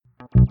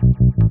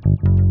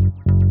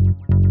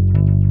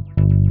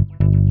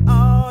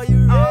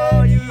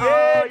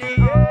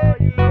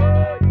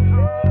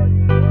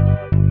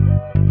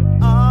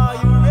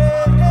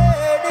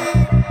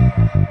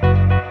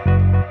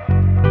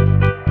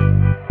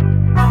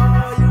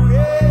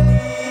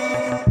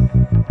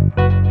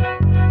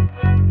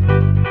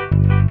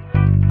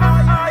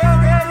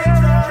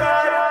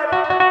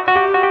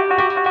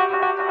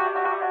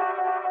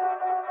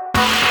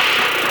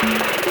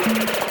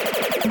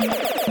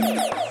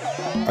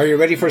Are you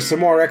ready for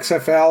some more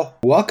XFL?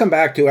 Welcome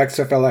back to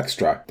XFL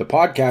Extra, the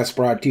podcast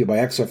brought to you by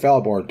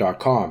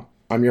XFLboard.com.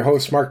 I'm your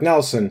host, Mark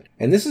Nelson,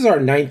 and this is our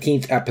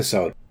 19th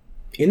episode.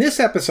 In this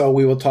episode,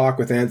 we will talk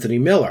with Anthony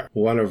Miller,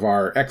 one of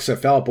our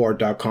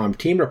XFLboard.com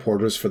team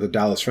reporters for the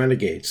Dallas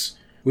Renegades.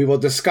 We will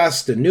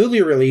discuss the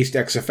newly released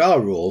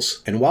XFL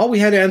rules, and while we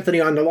had Anthony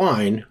on the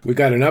line, we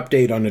got an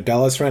update on the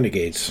Dallas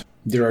Renegades.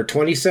 There are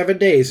 27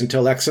 days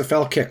until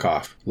XFL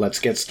kickoff. Let's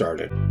get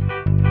started.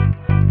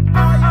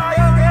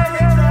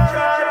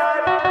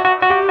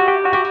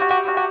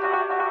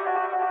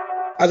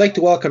 I'd like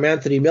to welcome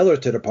Anthony Miller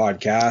to the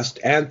podcast.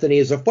 Anthony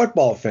is a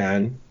football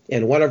fan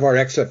and one of our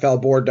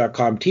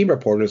XFLboard.com team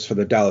reporters for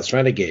the Dallas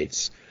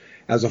Renegades.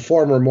 As a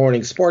former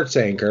morning sports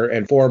anchor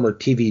and former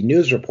TV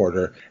news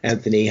reporter,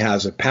 Anthony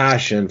has a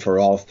passion for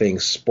all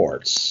things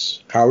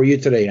sports. How are you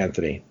today,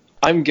 Anthony?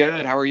 I'm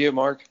good. How are you,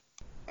 Mark?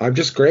 I'm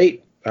just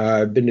great.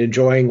 I've been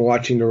enjoying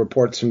watching the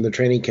reports from the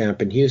training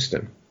camp in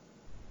Houston.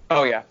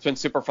 Oh, yeah. It's been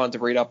super fun to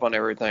read up on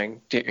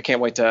everything. I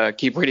can't wait to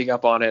keep reading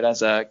up on it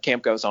as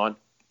camp goes on.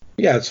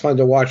 Yeah, it's fun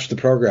to watch the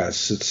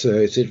progress.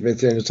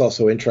 It's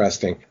also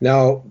interesting.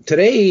 Now,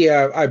 today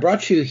I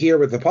brought you here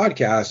with the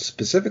podcast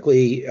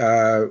specifically,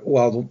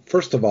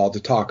 first of all,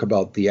 to talk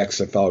about the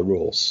XFL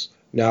rules.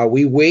 Now,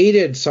 we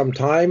waited some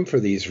time for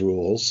these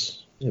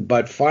rules,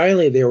 but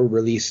finally they were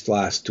released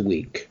last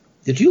week.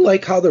 Did you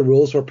like how the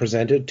rules were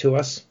presented to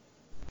us?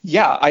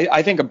 Yeah,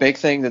 I think a big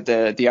thing that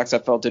the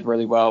XFL did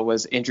really well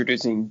was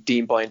introducing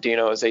Dean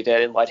Blandino as they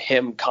did and let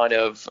him kind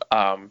of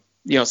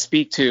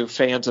speak to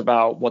fans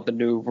about what the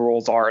new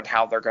rules are and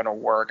how they're going to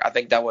work. I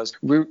think that was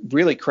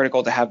really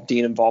critical to have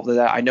Dean involved in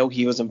that. I know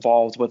he was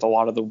involved with a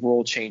lot of the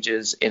rule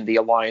changes in the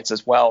Alliance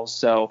as well.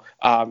 So,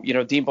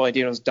 Dean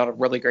Blandino's done a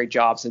really great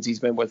job since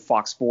he's been with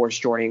Fox Sports,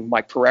 joining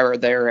Mike Pereira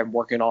there and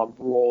working on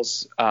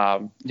rules,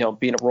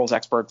 being a rules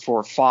expert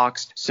for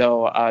Fox.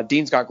 So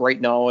Dean's got great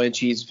knowledge.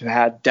 He's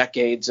had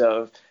decades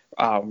of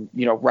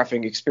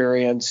reffing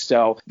experience.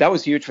 So that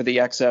was huge for the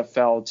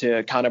XFL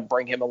to kind of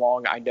bring him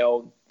along. I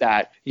know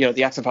that, the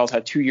XFL's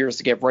had 2 years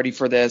to get ready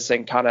for this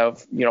and kind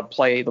of,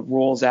 play the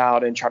rules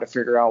out and try to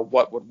figure out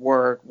what would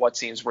work, what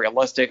seems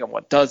realistic and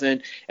what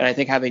doesn't. And I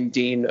think having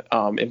Dean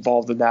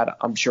involved in that,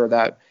 I'm sure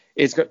that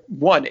is good.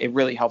 One, it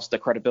really helps the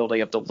credibility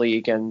of the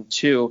league. And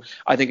two,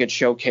 I think it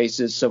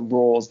showcases some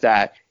rules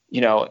that,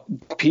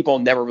 people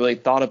never really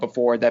thought of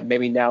before that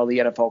maybe now the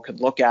NFL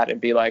could look at and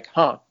be like,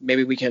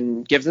 maybe we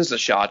can give this a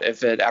shot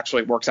if it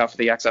actually works out for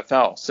the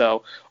XFL.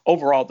 So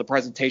overall, the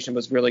presentation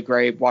was really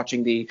great,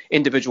 watching the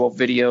individual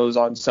videos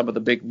on some of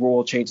the big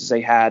rule changes they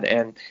had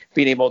and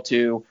being able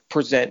to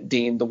present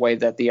Dean the way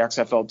that the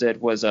XFL did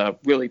was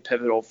really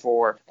pivotal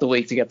for the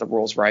league to get the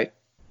rules right.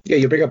 Yeah,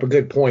 you bring up a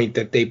good point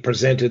that they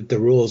presented the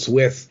rules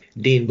with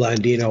Dean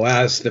Blandino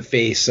as the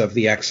face of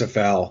the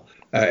XFL.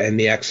 And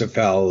the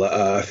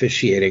XFL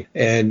officiating.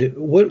 And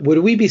would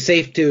we be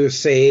safe to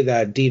say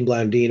that Dean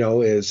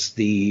Blandino is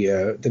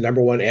the number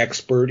one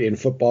expert in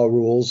football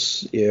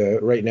rules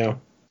right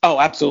now? Oh,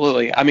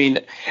 absolutely. I mean,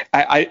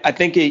 I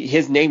think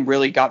his name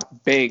really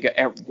got big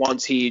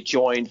once he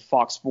joined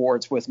Fox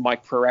Sports with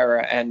Mike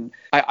Pereira. And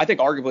I think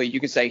arguably you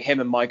could say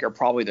him and Mike are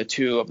probably the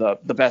two of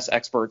the best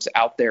experts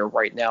out there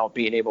right now,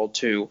 being able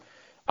to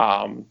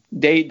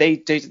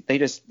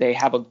they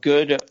have a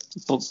good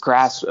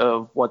grasp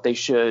of what they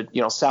should,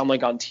 sound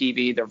like on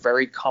TV. They're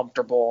very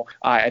comfortable.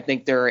 I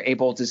think they're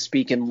able to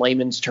speak in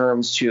layman's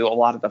terms to a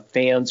lot of the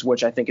fans,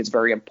 which I think is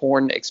very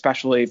important,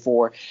 especially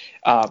for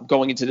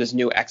going into this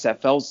new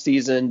XFL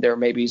season. There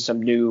may be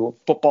some new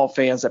football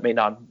fans that may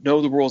not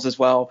know the rules as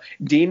well.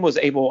 Dean was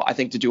able, I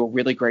think, to do a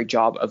really great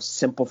job of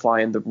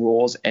simplifying the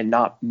rules and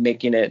not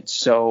making it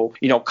so,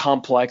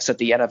 complex that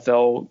the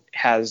NFL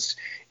has,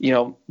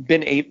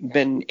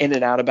 been in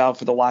and out about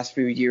for the last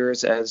few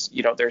years, as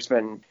there's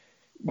been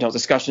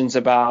discussions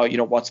about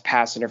what's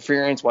pass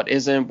interference, what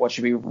isn't, what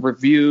should be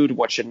reviewed,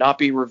 what should not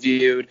be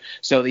reviewed.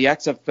 So the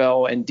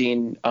XFL and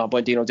Dean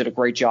Blandino did a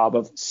great job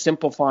of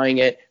simplifying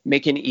it,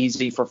 making it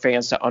easy for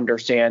fans to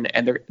understand,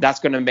 and that's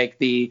going to make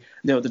the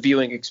the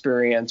viewing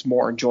experience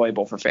more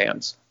enjoyable for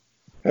fans.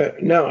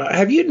 Now,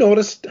 have you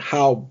noticed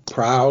how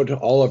proud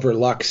Oliver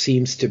Luck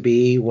seems to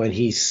be when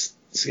he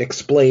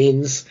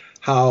explains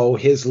how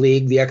his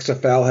league, the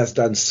XFL, has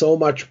done so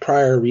much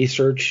prior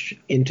research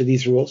into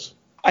these rules?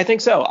 I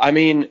think so. I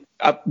mean,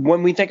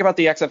 when we think about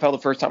the XFL the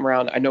first time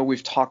around, I know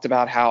we've talked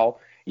about how,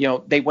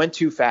 they went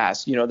too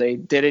fast. They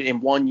did it in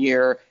 1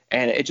 year,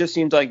 and it just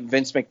seemed like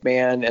Vince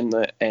McMahon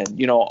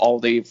and all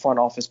the front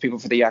office people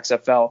for the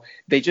XFL,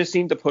 they just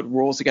seemed to put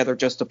rules together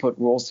just to put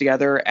rules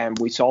together. And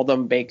we saw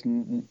them make,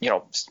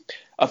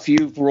 a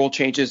few rule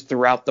changes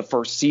throughout the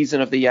first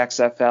season of the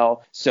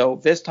XFL. So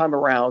this time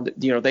around,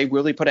 they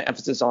really put an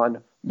emphasis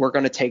on, we're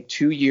going to take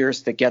 2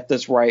 years to get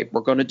this right.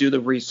 We're going to do the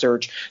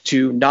research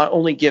to not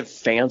only give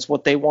fans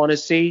what they want to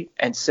see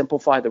and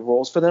simplify the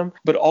rules for them,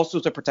 but also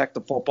to protect the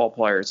football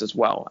players as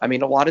well. I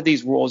mean, a lot of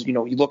these rules,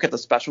 you look at the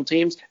special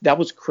teams, that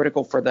was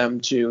critical for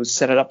them to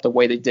set it up the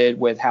way they did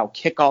with how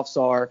kickoffs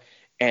are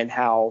and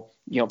how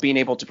being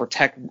able to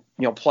protect,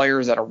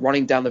 players that are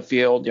running down the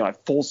field,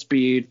 at full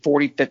speed,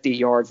 40, 50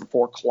 yards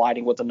before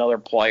colliding with another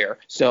player.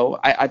 So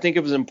I think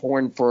it was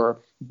important for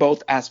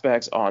both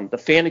aspects on the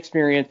fan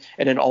experience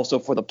and then also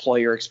for the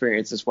player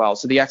experience as well.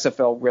 So the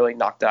XFL really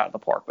knocked it out of the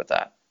park with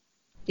that.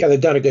 Yeah, they've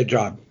done a good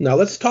job. Now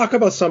let's talk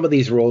about some of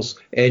these rules.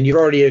 And you've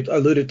already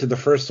alluded to the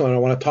first one I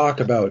want to talk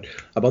about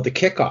the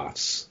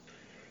kickoffs.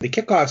 The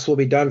kickoffs will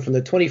be done from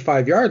the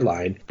 25-yard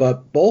line,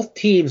 but both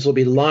teams will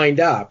be lined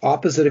up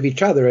opposite of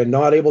each other and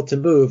not able to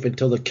move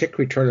until the kick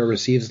returner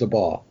receives the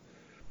ball.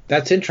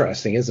 That's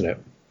interesting, isn't it?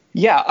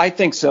 Yeah, I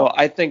think so.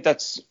 I think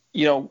that's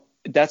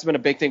been a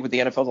big thing with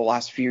the NFL the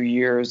last few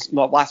years, the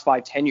last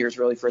 5-10 years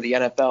really, for the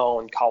NFL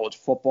and college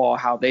football,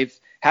 how they've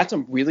had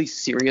some really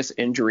serious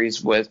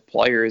injuries with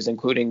players,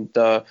 including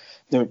the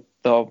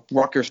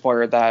Rutgers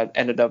player that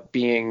ended up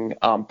being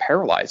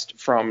paralyzed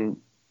from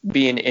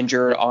being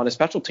injured on a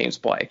special teams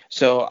play.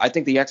 So I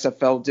think the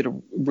XFL did a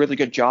really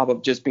good job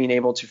of just being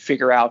able to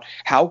figure out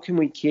how can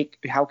we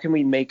make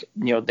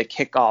the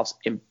kickoffs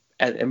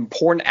an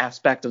important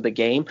aspect of the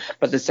game,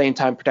 but at the same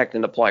time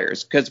protecting the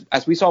players. Because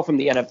as we saw from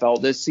the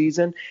NFL this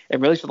season,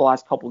 and really for the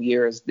last couple of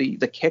years, the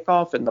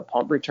kickoff and the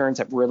punt returns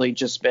have really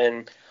just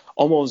been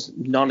almost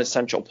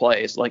non-essential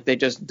plays. Like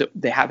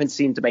they haven't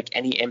seemed to make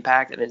any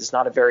impact, and it's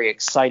not a very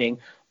exciting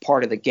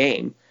part of the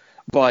game.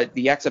 But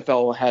the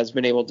XFL has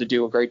been able to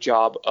do a great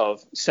job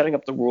of setting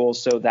up the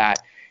rules so that,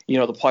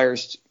 the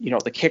players,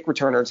 the kick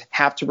returners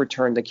have to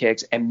return the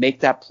kicks and make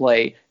that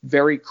play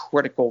very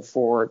critical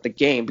for the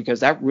game,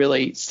 because that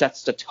really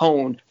sets the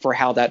tone for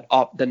how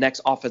the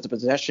next offensive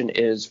possession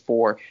is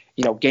for,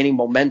 gaining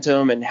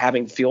momentum and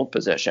having field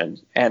position.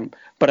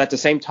 But at the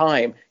same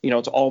time,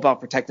 it's all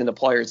about protecting the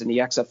players, and the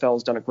XFL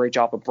has done a great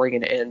job of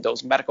bringing in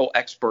those medical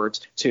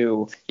experts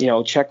to,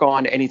 check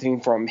on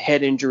anything from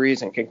head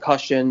injuries and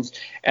concussions.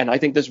 And I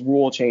think this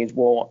rule change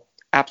will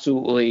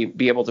absolutely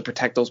be able to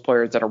protect those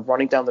players that are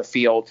running down the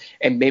field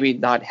and maybe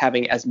not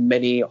having as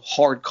many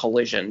hard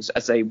collisions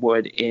as they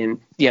would in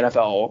the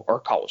NFL or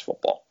college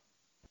football.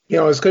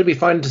 It's going to be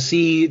fun to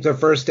see the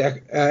first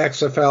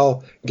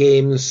XFL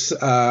games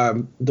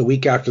the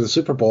week after the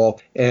Super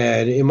Bowl,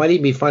 and it might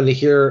even be fun to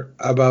hear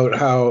about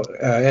how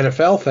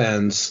NFL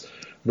fans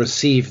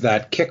receive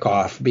that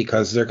kickoff,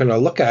 because they're going to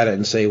look at it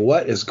and say,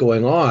 what is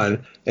going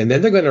on? And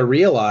then they're going to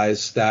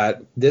realize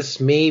that this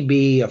may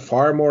be a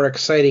far more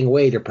exciting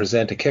way to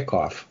present a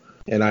kickoff.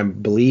 And I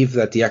believe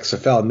that the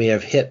XFL may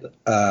have hit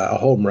a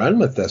home run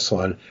with this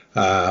one.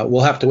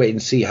 We'll have to wait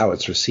and see how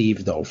it's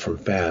received, though, from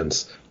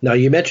fans. Now,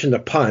 you mentioned the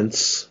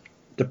punts.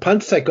 The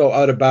punts that go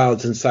out of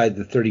bounds inside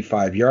the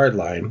 35-yard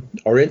line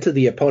or into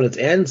the opponent's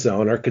end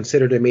zone are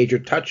considered a major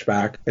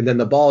touchback, and then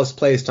the ball is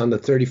placed on the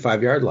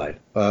 35-yard line.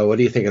 What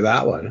do you think of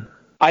that one?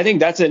 I think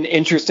that's an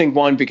interesting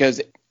one,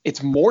 because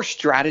it's more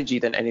strategy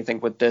than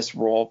anything with this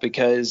rule,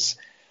 because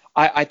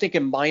I think,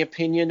 in my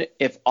opinion,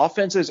 if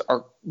offenses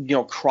are,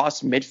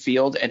 cross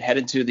midfield and head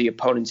into the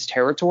opponent's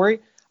territory,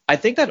 I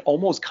think that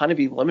almost kind of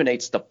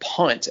eliminates the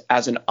punt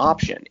as an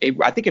option.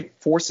 I think it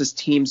forces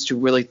teams to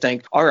really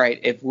think, all right,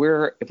 if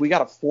we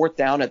got a fourth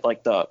down at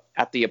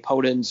the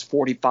opponent's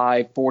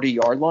 45,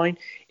 40-yard line,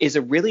 is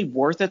it really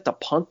worth it to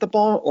punt the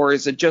ball, or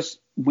is it just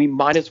we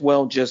might as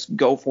well just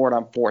go for it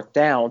on fourth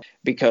down,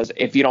 because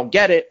if you don't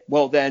get it,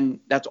 well, then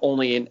that's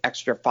only an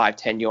extra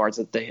 5-10 yards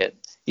that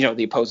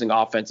the opposing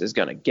offense is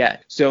going to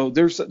get. So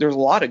there's a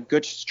lot of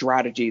good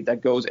strategy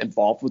that goes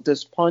involved with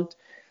this punt.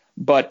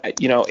 But,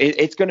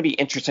 it's going to be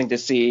interesting to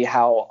see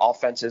how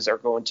offenses are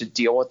going to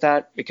deal with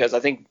that, because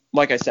I think,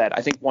 like I said,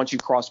 once you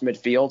cross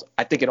midfield,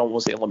 I think it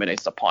almost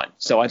eliminates the punt.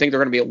 So I think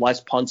there are going to be less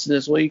punts in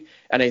this league.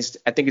 And I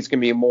think it's going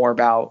to be more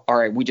about, all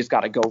right, we just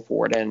got to go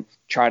for it and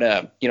try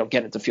to,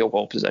 get into field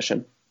goal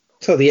position.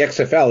 So the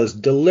XFL is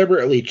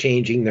deliberately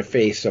changing the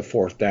face of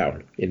fourth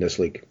down in this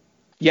league.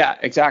 Yeah,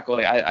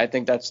 exactly. I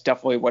think that's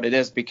definitely what it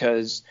is,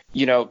 because,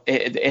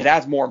 it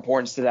adds more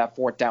importance to that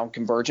fourth down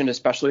conversion,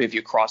 especially if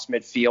you cross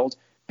midfield.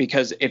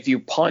 Because if you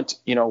punt,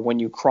 when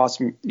you've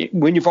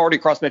already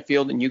crossed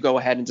midfield and you go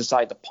ahead and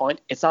decide to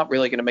punt, it's not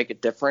really going to make a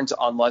difference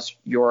unless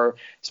your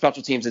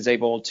special teams is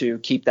able to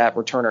keep that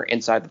returner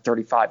inside the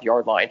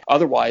 35-yard line.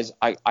 Otherwise,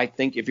 I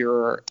think if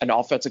you're an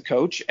offensive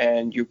coach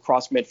and you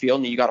cross midfield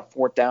and you got a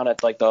fourth down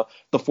at like the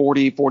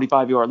 40,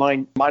 45-yard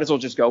line, might as well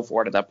just go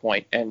for it at that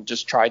point and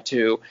just try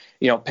to,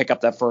 pick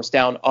up that first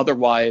down.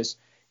 Otherwise,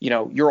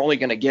 you're only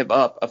going to give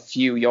up a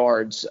few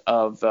yards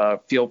of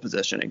field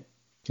positioning.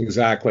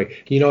 Exactly.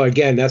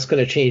 Again, that's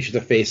going to change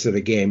the face of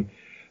the game.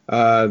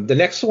 The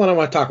next one I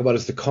want to talk about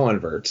is the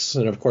converts.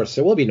 And, of course,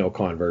 there will be no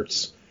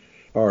converts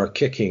or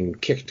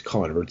kicked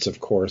converts,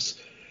 of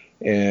course.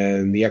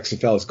 And the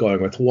XFL is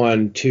going with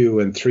 1, 2,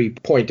 and 3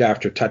 point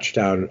after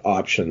touchdown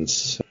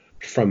options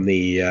from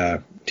the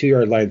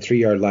 2-yard line,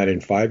 3-yard line,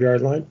 and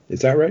 5-yard line.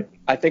 Is that right?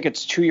 I think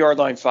it's 2-yard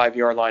line,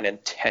 5-yard line,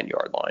 and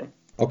 10-yard line.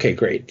 Okay,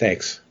 great.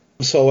 Thanks.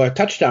 So a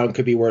touchdown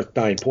could be worth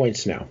 9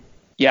 points now.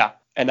 Yeah.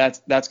 And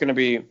that's going to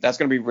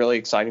be really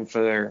exciting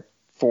for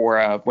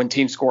when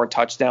teams score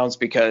touchdowns,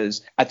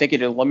 because I think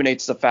it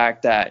eliminates the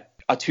fact that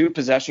a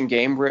 2-possession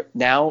game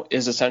now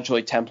is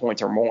essentially 10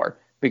 points or more,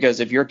 because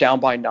if you're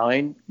down by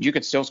 9, you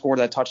could still score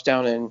that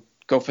touchdown and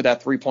go for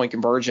that 3-point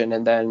conversion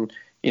and then,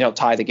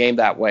 tie the game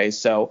that way.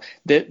 So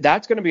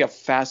that's going to be a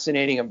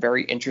fascinating and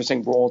very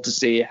interesting rule to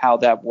see how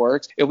that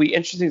works. It'll be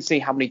interesting to see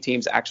how many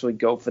teams actually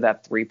go for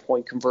that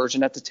 3-point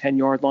conversion at the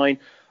 10-yard line.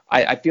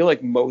 I feel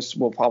like most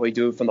will probably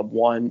do it from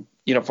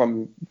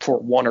the for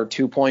 1 or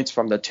 2 points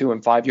from the 2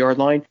 and 5 yard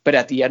line. But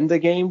at the end of the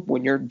game,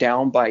 when you're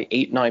down by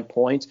 8, 9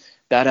 points,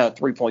 that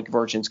 3-point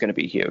conversion is going to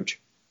be huge.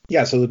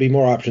 Yeah, so there'll be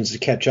more options to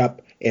catch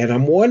up. And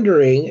I'm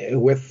wondering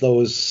with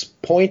those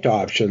point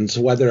options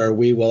whether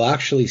we will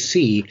actually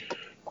see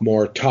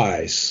more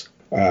ties,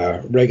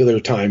 regular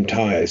time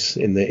ties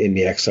in the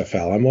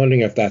XFL. I'm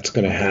wondering if that's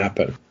going to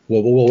happen.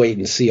 We'll wait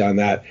and see on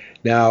that.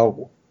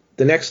 Now,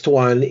 the next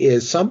one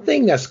is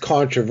something that's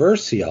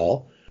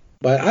controversial,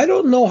 but I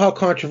don't know how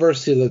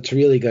controversial it's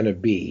really going to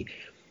be,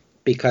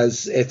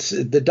 because it's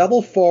the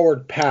double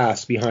forward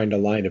pass behind a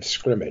line of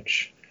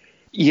scrimmage.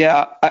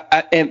 Yeah,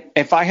 and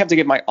if I have to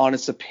give my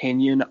honest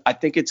opinion, I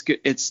think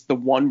it's the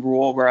one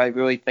rule where I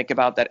really think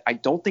about that. I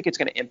don't think it's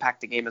going to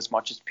impact the game as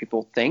much as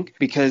people think,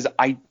 because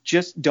I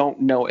just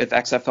don't know if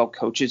XFL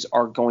coaches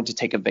are going to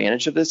take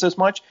advantage of this as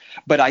much.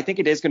 But I think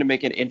it is going to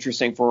make it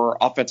interesting for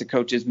offensive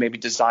coaches maybe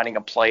designing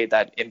a play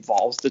that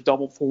involves the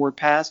double forward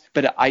pass.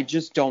 But I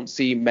just don't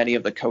see many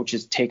of the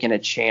coaches taking a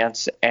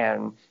chance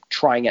and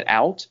trying it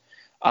out.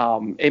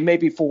 It may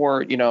be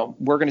for,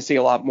 we're going to see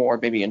a lot more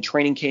maybe in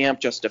training camp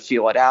just to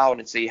feel it out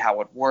and see how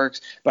it works.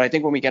 But I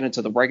think when we get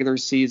into the regular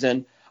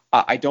season,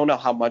 I don't know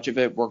how much of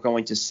it we're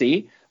going to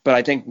see. But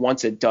I think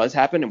once it does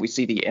happen and we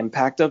see the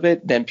impact of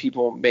it, then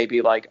people may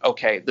be like,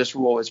 okay, this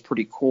rule is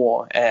pretty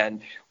cool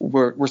and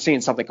we're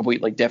seeing something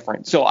completely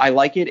different. So I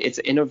like it. It's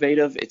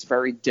innovative. It's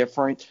very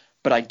different.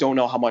 But I don't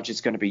know how much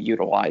it's going to be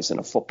utilized in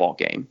a football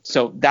game.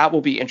 So that will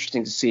be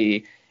interesting to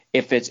see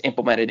if it's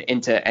implemented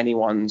into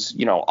anyone's,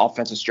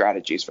 offensive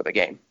strategies for the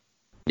game.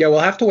 Yeah, we'll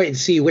have to wait and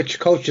see which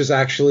coaches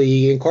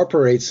actually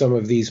incorporate some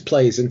of these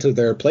plays into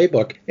their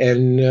playbook.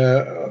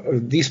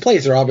 And these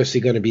plays are obviously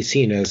going to be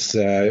seen as,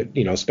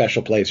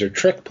 special plays or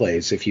trick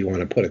plays, if you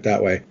want to put it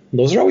that way.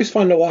 Those are always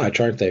fun to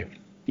watch, aren't they?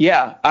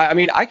 Yeah, I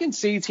mean, I can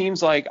see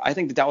teams like, I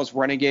think the Dallas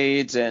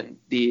Renegades and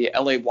the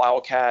LA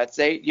Wildcats,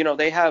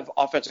 they have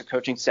offensive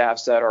coaching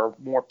staffs that are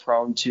more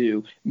prone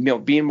to,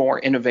 being more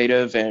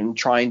innovative and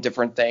trying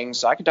different things.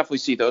 So I could definitely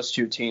see those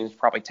two teams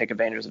probably take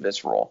advantage of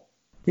this rule.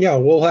 Yeah,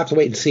 we'll have to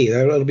wait and see.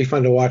 It'll be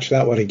fun to watch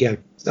that one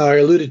again. I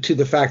alluded to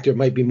the fact there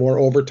might be more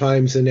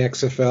overtimes in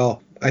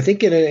XFL. I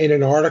think in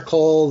an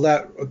article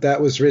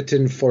that was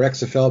written for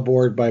XFL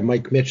Board by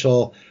Mike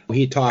Mitchell,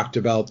 he talked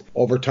about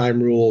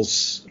overtime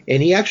rules,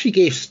 and he actually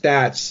gave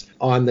stats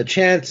on the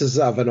chances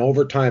of an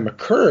overtime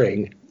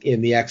occurring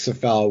in the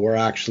XFL were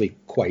actually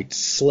quite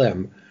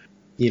slim.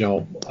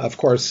 Of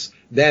course,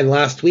 then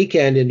last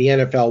weekend in the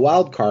NFL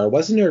wildcard,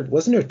 wasn't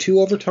there 2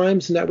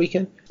 overtimes in that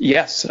weekend?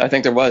 Yes, I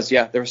think there was.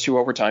 Yeah, there was 2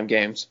 overtime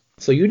games.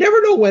 So you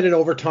never know when an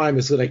overtime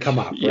is going to come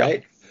up,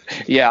 right?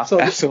 Yeah, so,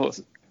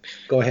 absolutely.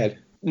 Go ahead.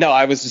 No,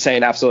 I was just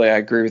saying absolutely. I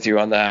agree with you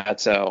on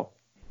that. So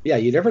yeah,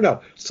 you never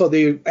know. So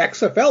the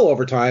XFL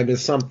overtime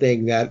is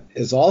something that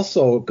is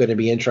also going to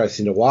be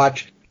interesting to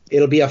watch.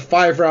 It'll be a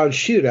 5-round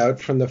shootout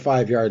from the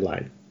 5-yard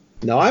line.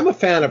 Now, I'm a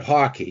fan of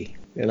hockey,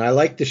 and I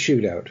like the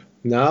shootout.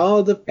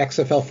 Now the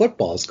XFL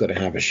football is going to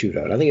have a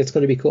shootout. I think it's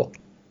going to be cool.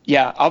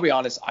 Yeah, I'll be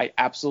honest. I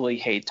absolutely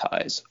hate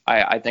ties.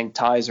 I think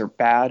ties are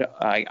bad.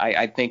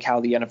 I think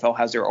how the NFL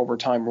has their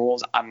overtime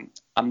rules, I'm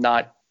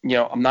not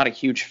a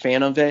huge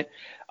fan of it.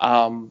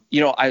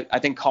 I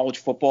think college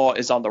football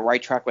is on the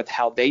right track with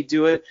how they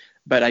do it,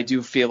 but I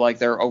do feel like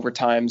their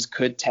overtimes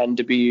could tend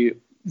to be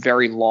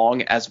very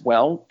long as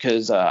well,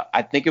 because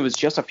I think it was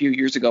just a few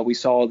years ago we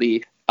saw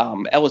the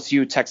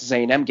LSU Texas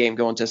A&M game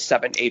go into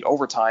 7-8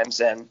 overtimes,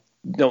 and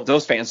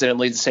those fans didn't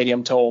leave the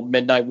stadium till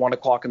midnight, 1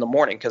 o'clock in the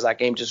morning, because that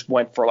game just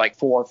went for like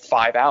 4 or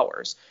 5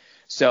 hours.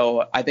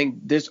 So I think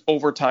this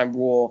overtime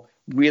rule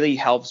really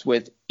helps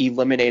with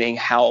eliminating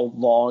how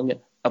long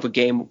of a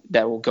game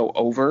that will go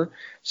over.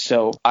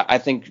 So I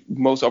think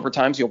most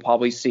overtimes you'll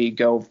probably see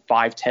go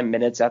 5-10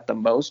 minutes at the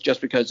most,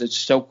 just because it's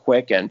so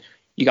quick and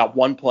you got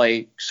one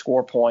play,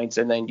 score points,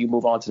 and then you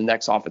move on to the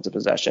next offensive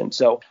possession.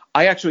 So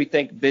I actually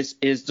think this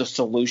is the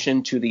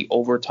solution to the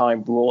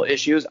overtime rule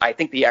issues. I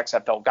think the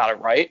XFL got it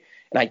right,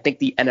 and I think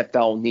the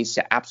NFL needs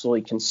to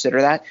absolutely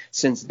consider that,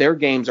 since their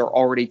games are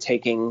already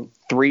taking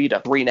 3 to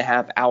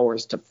 3.5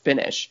 hours to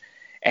finish,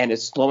 and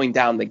it's slowing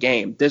down the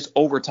game. This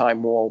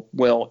overtime rule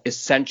will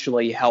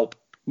essentially help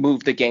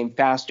move the game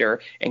faster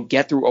and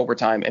get through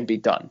overtime and be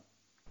done.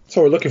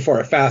 So we're looking for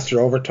a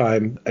faster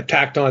overtime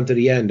tacked on to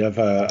the end of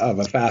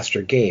a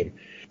faster game.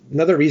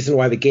 Another reason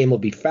why the game will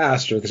be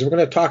faster, because we're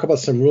going to talk about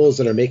some rules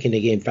that are making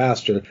the game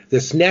faster.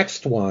 This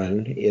next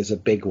one is a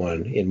big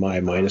one in my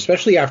mind,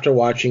 especially after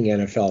watching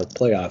NFL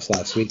playoffs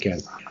last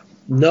weekend.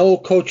 No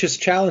coaches'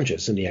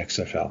 challenges in the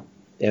XFL.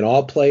 And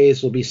all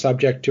plays will be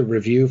subject to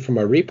review from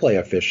a replay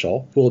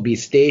official who will be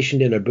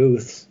stationed in a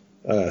booth,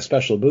 a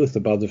special booth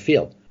above the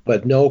field.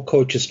 But no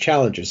coaches'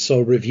 challenges. So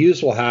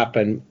reviews will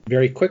happen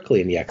very quickly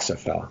in the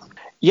XFL.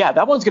 Yeah,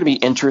 that one's going to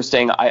be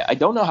interesting. I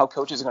don't know how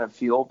coaches are going to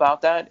feel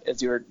about that,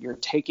 as you're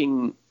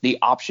taking the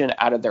option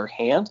out of their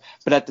hand.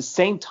 But at the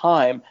same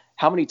time,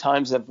 how many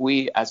times have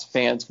we as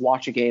fans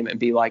watch a game and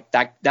be like,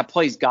 that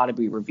play's got to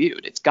be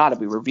reviewed? It's got to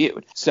be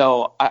reviewed.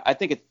 So I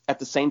think at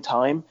the same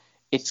time,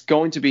 it's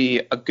going to be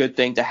a good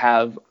thing to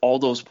have all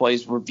those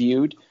plays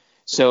reviewed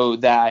so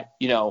that,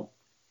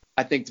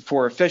 I think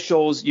for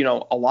officials,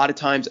 a lot of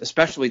times,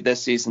 especially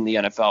this season, the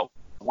NFL,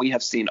 we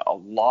have seen a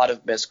lot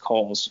of missed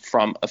calls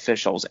from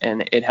officials,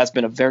 and it has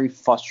been a very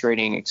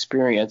frustrating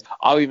experience.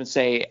 I'll even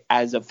say,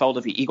 as a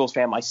Philadelphia Eagles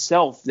fan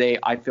myself,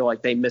 I feel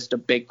like they missed a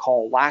big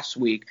call last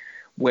week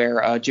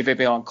where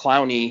Jadeveon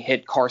Clowney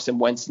hit Carson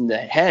Wentz in the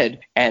head,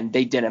 and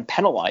they didn't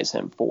penalize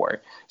him for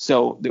it.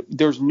 So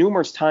there's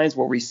numerous times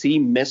where we see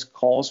missed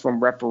calls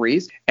from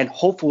referees, and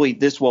hopefully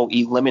this will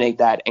eliminate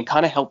that and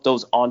kind of help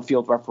those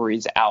on-field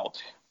referees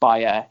out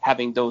by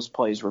having those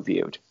plays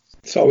reviewed.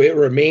 So it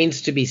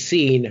remains to be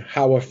seen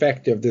how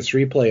effective this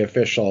replay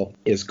official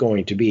is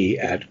going to be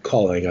at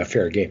calling a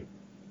fair game.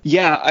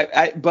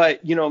 Yeah,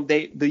 but the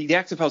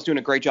XFL is doing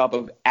a great job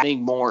of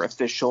adding more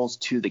officials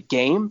to the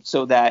game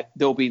so that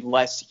there'll be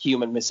less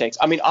human mistakes.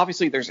 I mean,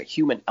 obviously there's a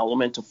human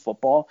element to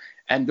football,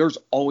 and there's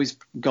always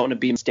going to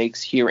be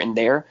mistakes here and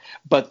there.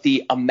 But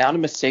the amount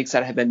of mistakes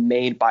that have been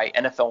made by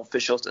NFL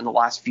officials in the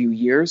last few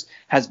years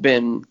has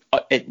been,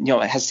 it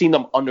has seen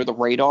them under the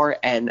radar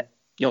and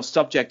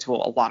subject to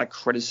a lot of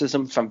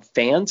criticism from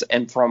fans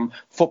and from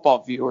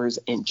football viewers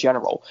in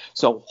general.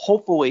 So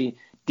hopefully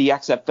the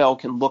XFL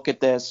can look at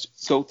this,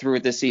 go through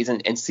it this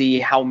season, and see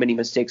how many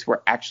mistakes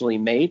were actually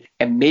made.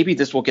 And maybe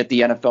this will get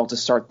the NFL to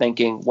start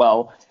thinking,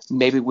 well,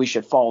 maybe we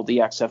should follow the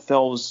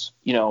XFL's,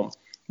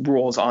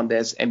 rules on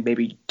this and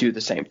maybe do the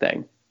same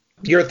thing.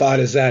 Your thought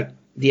is that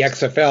the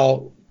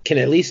XFL can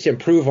at least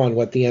improve on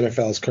what the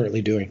NFL is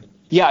currently doing.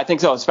 Yeah, I think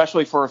so,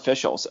 especially for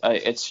officials.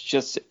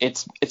 It's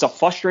a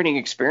frustrating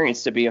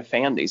experience to be a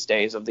fan these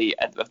days of the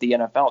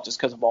NFL just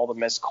because of all the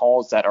missed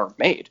calls that are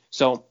made.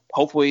 So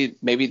hopefully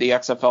maybe the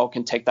XFL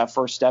can take that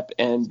first step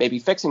in maybe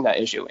fixing that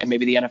issue, and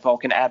maybe the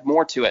NFL can add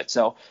more to it.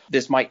 So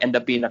this might end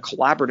up being a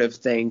collaborative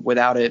thing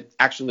without it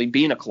actually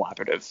being a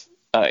collaborative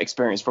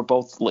experience for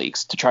both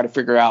leagues, to try to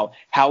figure out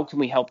how can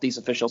we help these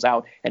officials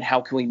out and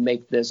how can we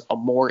make this a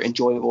more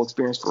enjoyable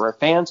experience for our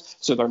fans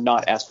so they're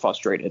not as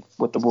frustrated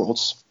with the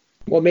rules.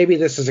 Well, maybe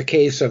this is a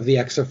case of the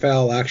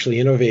XFL actually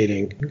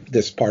innovating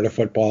this part of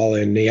football,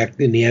 and the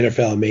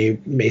NFL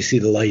may see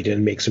the light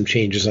and make some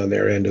changes on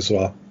their end as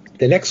well.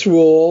 The next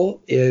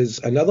rule is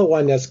another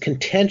one that's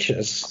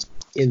contentious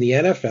in the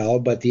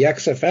NFL, but the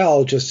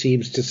XFL just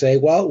seems to say,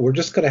 well, we're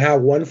just going to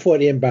have 1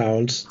 foot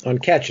inbounds on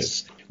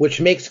catches, which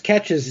makes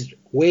catches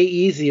way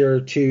easier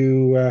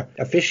to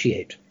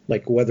officiate,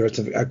 like whether it's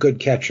a good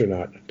catch or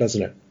not,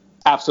 doesn't it?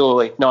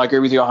 Absolutely. No, I agree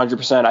with you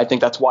 100%. I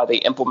think that's why they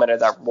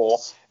implemented that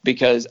rule,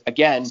 because,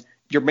 again,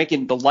 you're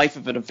making the life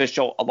of an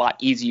official a lot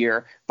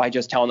easier by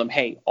just telling them,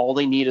 hey, all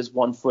they need is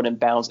 1 foot in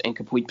bounds and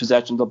complete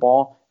possession of the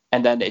ball,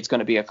 and then it's going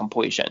to be a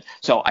completion.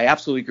 So I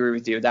absolutely agree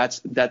with you.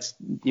 That's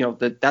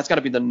got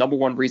to be the number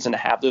one reason to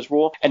have this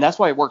rule. And that's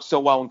why it works so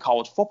well in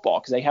college football,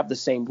 because they have the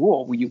same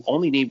rule where you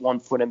only need 1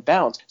 foot in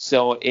bounds.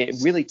 So it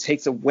really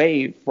takes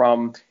away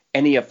from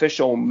any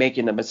official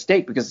making a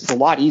mistake, because it's a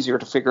lot easier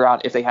to figure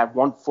out if they have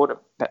 1 foot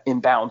in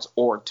bounds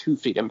or 2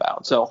 feet in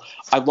bounds. So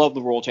I love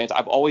the rule change.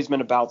 I've always been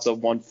about the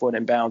 1 foot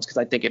in bounds because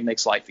I think it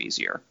makes life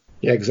easier.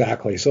 Yeah,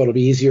 exactly. So it'll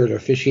be easier to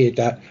officiate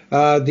that.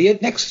 The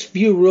next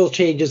few rule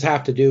changes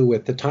have to do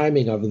with the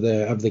timing of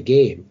the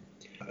game.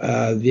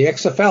 The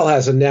XFL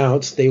has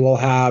announced they will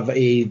have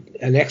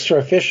an extra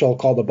official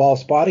called the ball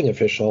spotting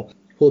official,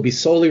 who will be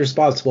solely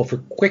responsible for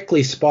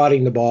quickly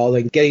spotting the ball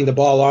and getting the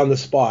ball on the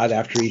spot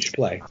after each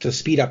play to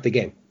speed up the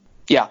game.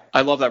 Yeah,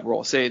 I love that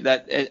rule. Say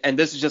that, and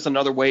this is just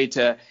another way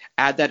to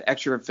add that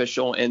extra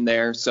official in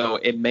there, so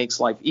it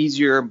makes life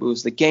easier,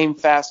 moves the game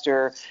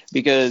faster.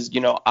 Because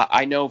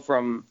I know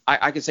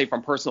I can say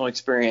from personal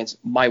experience,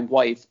 my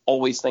wife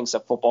always thinks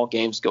that football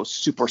games go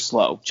super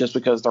slow, just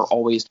because they're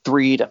always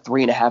 3 to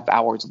 3.5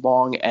 hours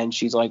long, and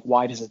she's like,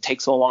 why does it take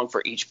so long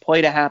for each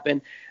play to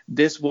happen?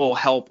 This will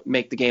help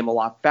make the game a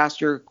lot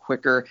faster,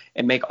 quicker,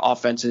 and make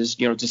offenses,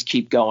 just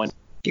keep going.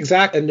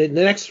 Exactly. And the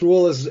next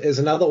rule is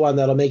another one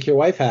that'll make your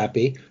wife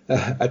happy,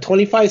 a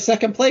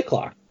 25-second play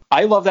clock.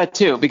 I love that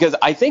too, because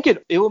I think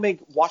it will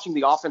make watching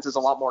the offenses a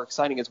lot more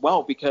exciting as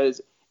well,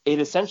 because it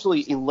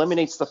essentially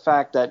eliminates the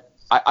fact that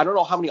I don't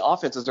know how many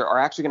offenses are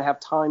actually going to have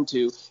time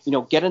to,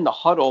 get in the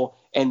huddle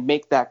and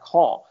make that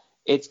call.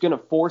 It's going to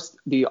force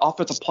the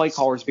offensive play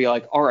callers to be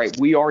like, all right,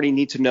 we already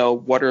need to know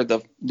what are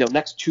the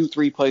next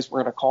 2-3 plays we're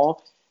going to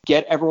call.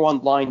 Get everyone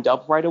lined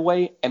up right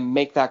away and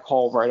make that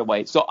call right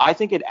away. So I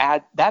think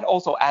that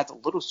also adds a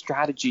little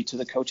strategy to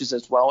the coaches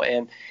as well,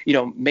 and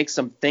makes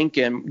them think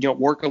and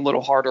work a little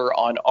harder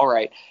on, all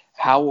right,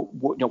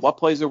 what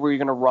plays are we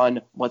going to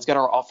run? Let's get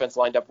our offense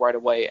lined up right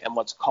away and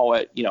let's call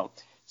it.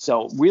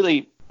 So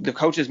really, the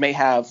coaches may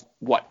have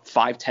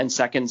 5-10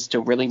 seconds to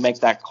really make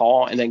that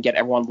call, and then get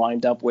everyone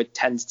lined up with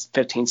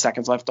 10-15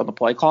 seconds left on the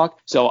play clock.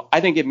 So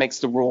I think it makes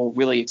the rule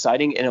really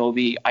exciting, and it will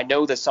be. I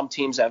know that some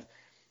teams have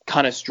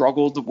kind of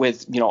struggled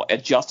with,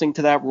 adjusting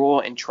to that rule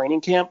in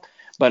training camp.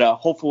 But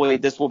hopefully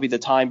this will be the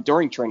time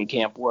during training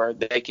camp where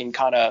they can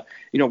kind of,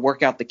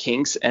 work out the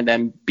kinks and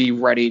then be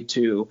ready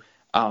to,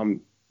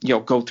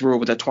 go through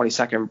with a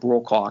 20-second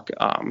rule clock,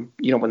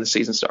 when the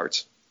season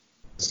starts.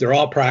 They're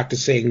all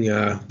practicing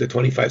the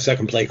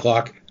 25-second play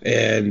clock,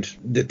 and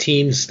the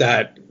teams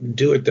that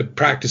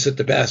practice it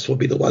the best will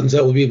be the ones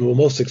that will be the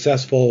most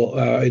successful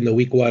in the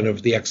week one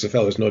of the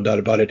XFL. There's no doubt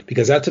about it,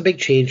 because that's a big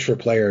change for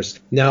players.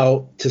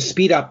 Now, to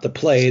speed up the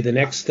play, the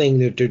next thing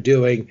that they're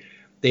doing,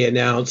 they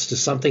announced,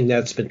 is something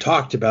that's been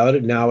talked about,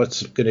 and now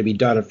it's going to be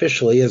done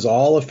officially, is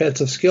all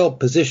offensive skill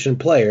position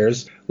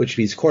players, which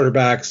means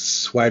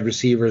quarterbacks, wide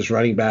receivers,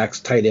 running backs,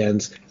 tight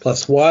ends,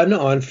 plus one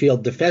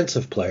on-field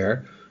defensive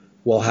player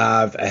will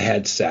have a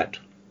headset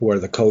where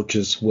the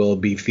coaches will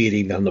be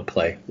feeding them the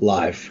play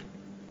live.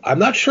 I'm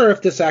not sure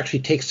if this actually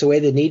takes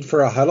away the need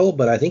for a huddle,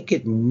 but I think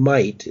it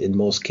might in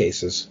most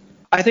cases.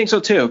 I think so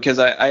too, because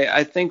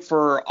I think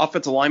for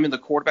offensive linemen, the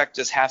quarterback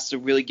just has to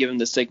really give them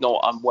the signal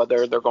on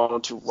whether they're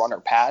going to run or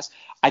pass.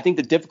 I think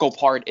the difficult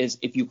part is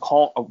if you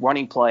call a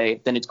running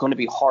play, then it's going to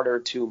be harder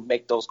to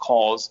make those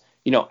calls,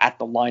 at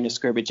the line of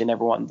scrimmage and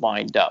everyone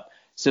lined up.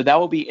 So that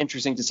will be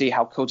interesting to see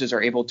how coaches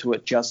are able to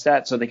adjust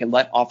that so they can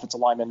let offensive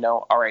linemen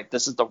know, all right,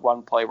 this is the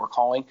run play we're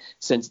calling,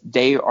 since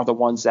they are the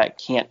ones that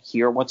can't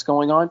hear what's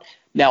going on.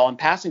 Now, on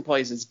passing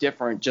plays, it's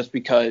different just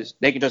because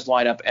they can just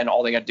line up and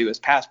all they got to do is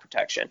pass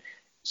protection.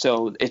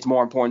 So it's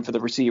more important for the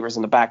receivers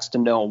and the backs to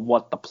know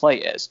what the play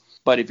is.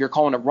 But if you're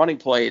calling a running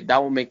play,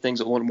 that will make things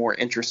a little more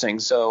interesting.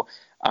 So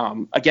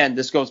again,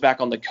 this goes back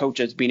on the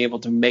coaches being able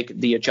to make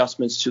the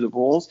adjustments to the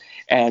rules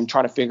and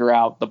try to figure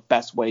out the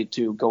best way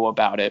to go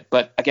about it.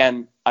 But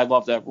again, I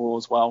love that rule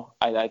as well.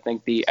 I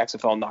think the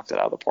XFL knocked it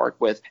out of the park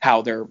with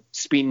how they're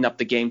speeding up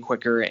the game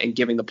quicker and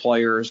giving the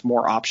players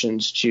more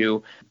options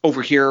to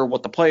overhear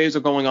what the plays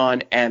are going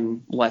on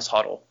and less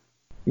huddle.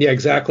 Yeah,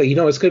 exactly.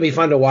 It's going to be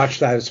fun to watch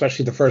that,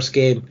 especially the first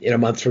game in a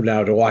month from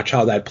now, to watch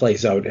how that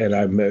plays out. And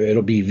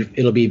it'll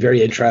be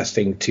very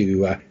interesting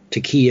to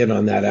key in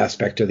on that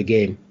aspect of the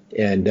game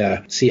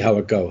and see how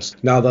it goes.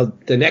 Now,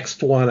 the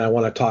next one I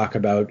want to talk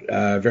about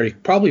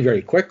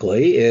very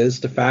quickly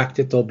is the fact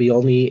that there'll be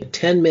only a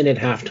 10-minute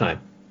halftime.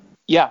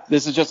 Yeah,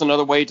 this is just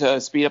another way to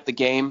speed up the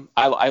game.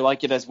 I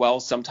like it as well.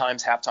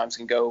 Sometimes halftimes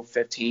can go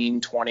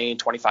 15, 20,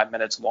 25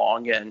 minutes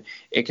long, and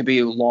it can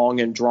be long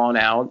and drawn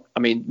out.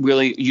 I mean,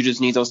 really, you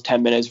just need those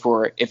 10 minutes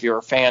for, if you're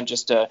a fan,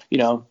 just to,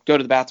 go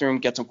to the bathroom,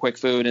 get some quick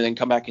food, and then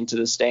come back into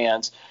the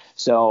stands.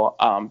 So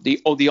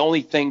the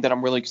only thing that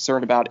I'm really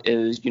concerned about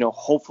is,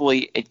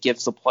 hopefully it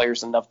gives the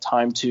players enough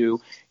time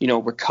to,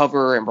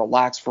 recover and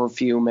relax for a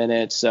few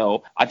minutes.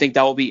 So I think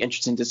that will be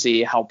interesting to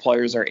see how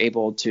players are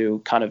able to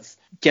kind of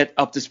get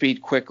up to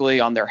speed quickly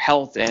on their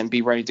health and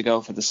be ready to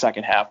go for the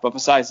second half. But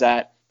besides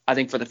that, I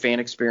think for the fan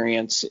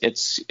experience,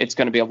 it's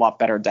going to be a lot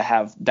better to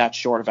have that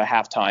short of a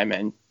halftime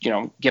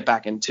and, get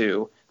back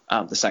into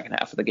the second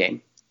half of the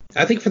game.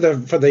 I think for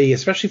the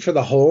especially for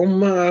the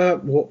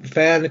home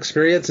fan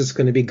experience, it's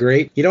going to be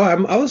great.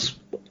 I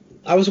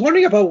was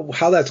wondering about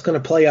how that's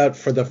going to play out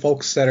for the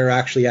folks that are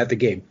actually at the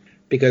game,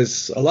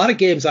 because a lot of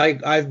games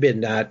I've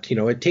been at,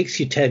 it takes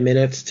you 10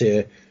 minutes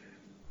to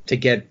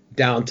get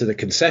down to the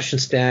concession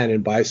stand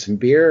and buy some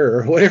beer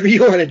or whatever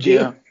you want to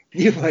do.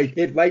 Yeah.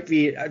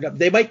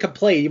 They might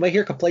complain. You might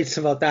hear complaints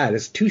about that.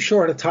 It's too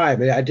short a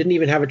time. I didn't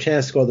even have a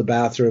chance to go to the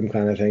bathroom,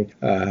 kind of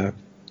thing.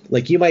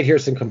 Like you might hear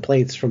some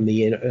complaints from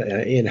the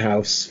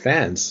in-house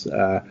fans,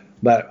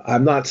 but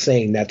I'm not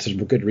saying that's a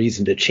good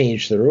reason to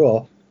change the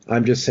rule.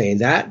 I'm just saying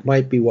that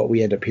might be what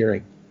we end up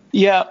hearing.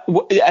 Yeah,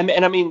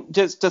 and I mean,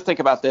 just think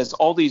about this.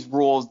 All these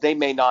rules, they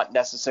may not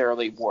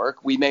necessarily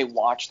work. We may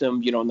watch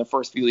them, in the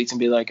first few weeks and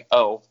be like,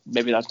 oh,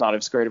 maybe that's not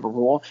as great of a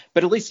rule.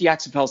 But at least the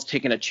XFL's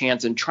taking a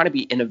chance and trying to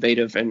be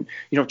innovative and,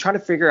 trying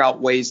to figure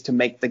out ways to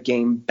make the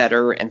game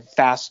better and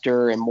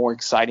faster and more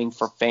exciting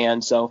for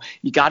fans. So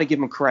you got to give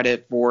them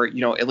credit for,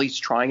 at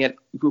least trying it.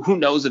 Who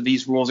knows if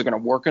these rules are going to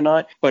work or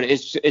not, but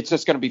it's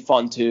just going to be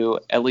fun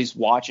to at least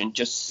watch and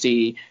just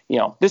see,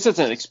 this is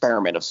an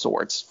experiment of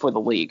sorts for the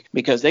league,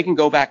 because they can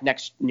go back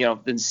next,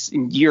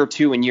 in year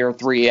 2 and year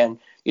 3 and,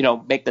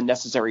 make the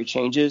necessary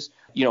changes.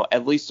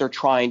 At least they're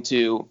trying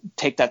to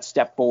take that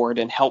step forward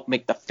and help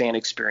make the fan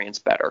experience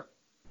better.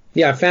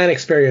 Yeah, fan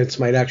experience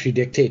might actually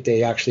dictate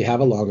they actually have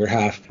a longer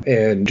half.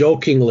 And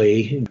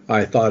jokingly,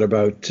 I thought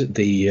about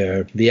the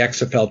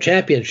XFL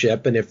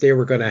championship, and if they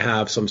were going to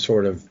have some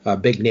sort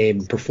of big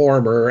name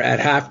performer at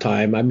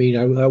halftime, I mean,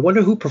 I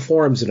wonder who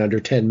performs in under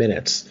 10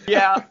 minutes.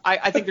 Yeah,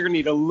 I think they're going to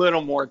need a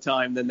little more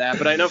time than that.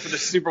 But I know for the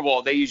Super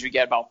Bowl, they usually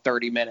get about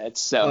 30 minutes.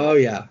 So, oh,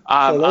 yeah.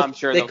 I'm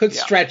sure they could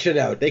stretch it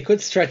out. They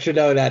could stretch it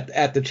out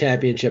at the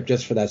championship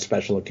just for that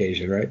special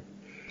occasion, right?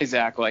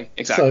 Exactly.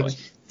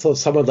 So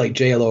someone like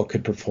J-Lo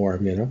could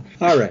perform,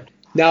 All right.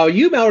 Now,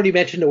 you already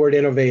mentioned the word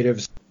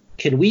innovative.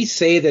 Can we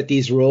say that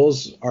these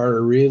rules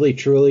are really,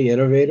 truly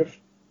innovative?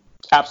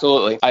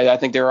 Absolutely. I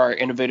think they are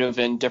innovative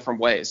in different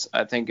ways.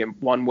 I think in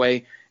one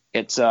way,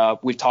 It's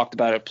we've talked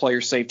about it.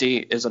 Player safety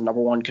is a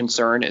number one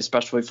concern,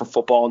 especially for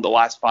football in the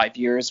last 5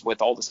 years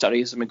with all the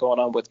studies that have been going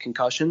on with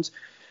concussions.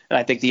 And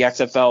I think the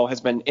XFL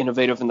has been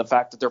innovative in the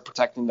fact that they're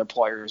protecting their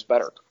players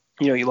better.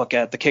 You look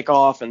at the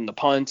kickoff and the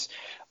punt,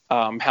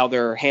 how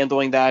they're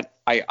handling that.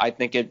 I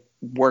think it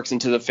works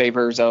into the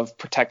favors of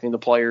protecting the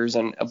players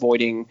and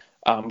avoiding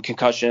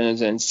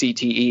concussions and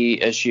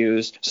CTE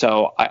issues.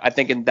 So I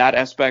think in that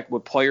aspect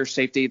with player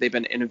safety, they've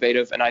been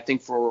innovative. And I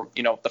think for,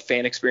 the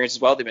fan experience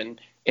as well, they've been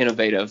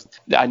innovative.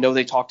 I know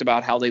they talked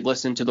about how they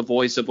listened to the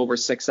voice of over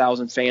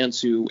 6,000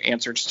 fans who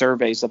answered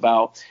surveys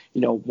about,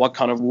 what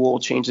kind of rule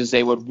changes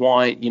they would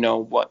want,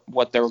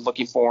 what they're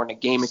looking for in a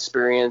game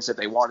experience, if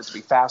they want it to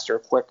be faster,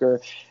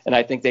 quicker. And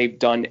I think they've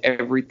done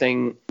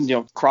everything,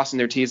 crossing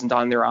their T's and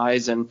dotting their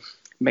I's and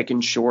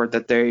making sure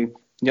that they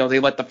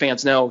let the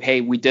fans know,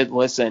 hey, we did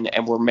listen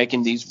and we're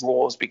making these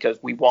rules because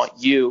we want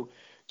you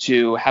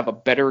to have a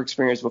better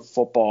experience with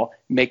football,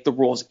 make the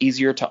rules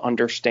easier to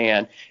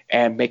understand,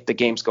 and make the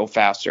games go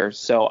faster.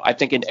 So I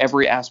think in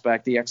every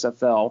aspect, the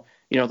XFL,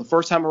 the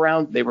first time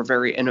around, they were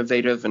very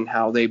innovative in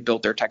how they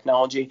built their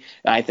technology.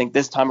 And I think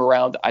this time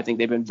around, I think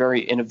they've been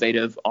very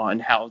innovative on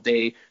how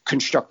they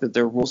constructed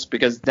their rules,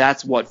 because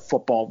that's what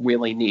football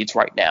really needs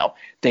right now.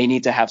 They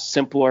need to have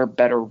simpler,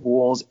 better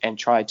rules and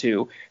try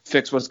to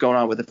fix what's going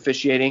on with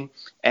officiating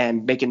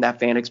and making that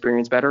fan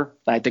experience better.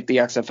 And I think the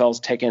XFL has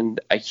taken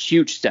a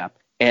huge step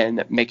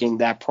in making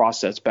that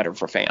process better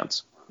for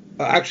fans.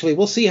 Actually,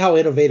 we'll see how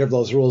innovative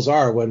those rules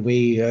are when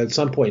we, at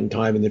some point in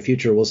time in the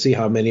future, we'll see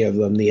how many of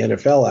them the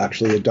NFL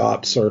actually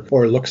adopts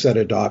or looks at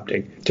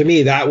adopting. To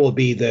me, that will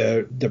be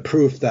the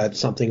proof that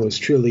something was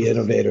truly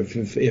innovative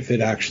if it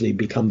actually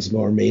becomes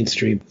more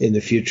mainstream in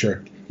the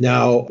future.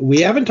 Now,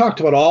 we haven't talked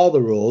about all the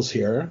rules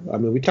here. I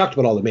mean, we talked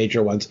about all the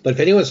major ones. But if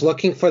anyone's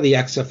looking for the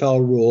XFL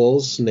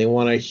rules and they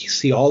want to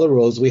see all the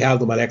rules, we have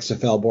them at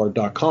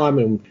xflboard.com,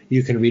 and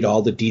you can read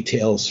all the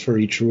details for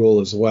each rule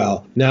as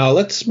well. Now,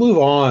 let's move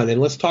on and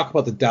let's talk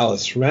about the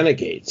Dallas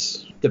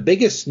Renegades. The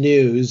biggest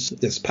news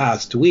this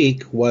past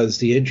week was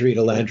the injury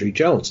to Landry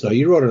Jones. Now,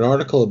 you wrote an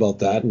article about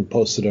that and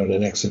posted it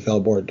on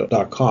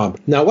xflboard.com.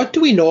 Now, what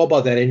do we know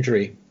about that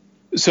injury?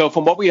 So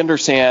from what we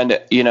understand,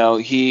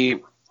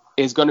 he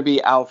is going to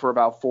be out for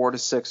about 4 to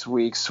 6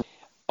 weeks.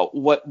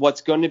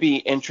 What's going to be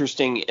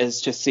interesting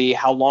is to see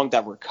how long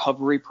that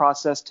recovery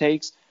process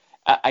takes.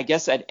 I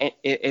guess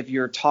if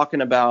you're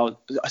talking about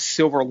a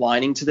silver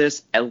lining to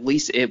this, at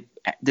least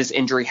this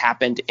injury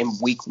happened in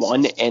week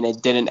 1 and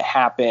it didn't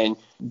happen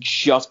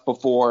just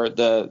before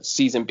the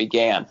season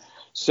began.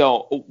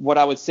 So what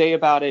I would say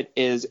about it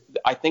is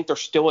I think there's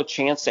still a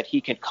chance that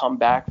he could come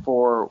back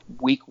for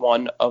week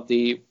 1 of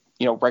the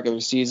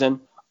regular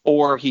season,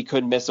 or he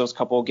could miss those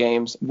couple of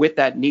games. With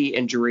that knee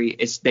injury,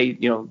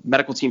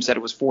 medical team said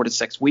it was 4 to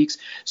 6 weeks.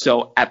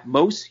 So at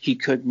most he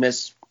could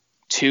miss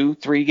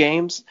 2-3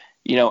 games.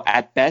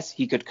 At best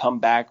he could come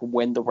back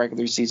when the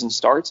regular season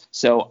starts.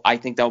 So I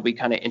think that'll be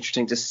kind of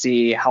interesting to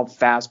see how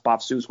fast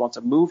Bob Stoops wants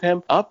to move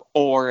him up,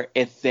 or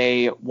if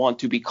they want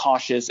to be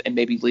cautious and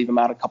maybe leave him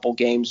out a couple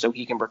games so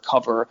he can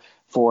recover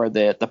for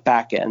the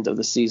back end of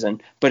the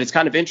season. But it's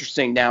kind of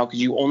interesting now because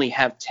you only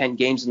have 10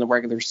 games in the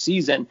regular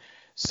season.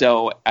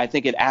 So I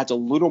think it adds a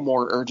little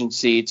more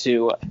urgency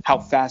to how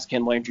fast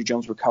can Landry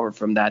Jones recover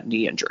from that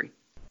knee injury.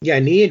 Yeah,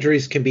 knee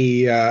injuries can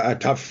be a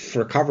tough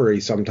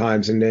recovery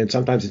sometimes, and then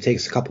sometimes it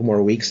takes a couple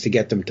more weeks to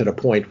get them to the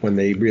point when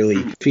they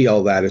really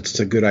feel that it's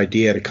a good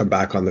idea to come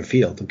back on the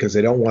field, because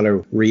they don't want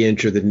to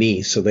re-injure the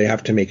knee, so they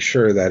have to make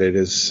sure that it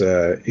is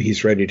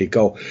he's ready to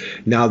go.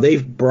 Now,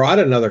 they've brought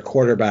another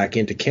quarterback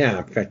into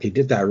camp. In fact, they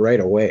did that right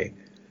away.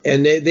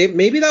 And they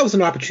maybe that was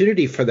an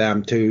opportunity for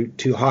them to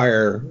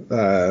hire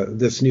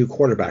this new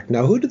quarterback.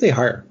 Now, who did they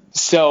hire?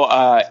 So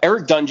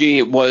Eric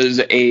Dungey was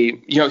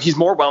he's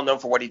more well known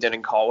for what he did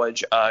in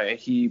college.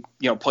 He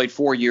played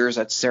 4 years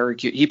at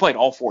Syracuse. He played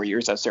all 4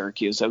 years at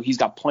Syracuse, so he's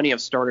got plenty of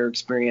starter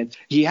experience.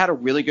 He had a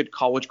really good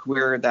college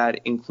career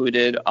that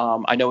included,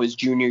 I know his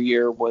junior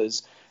year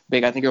was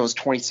big. I think it was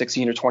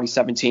 2016 or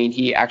 2017.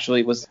 He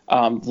actually was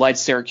led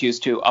Syracuse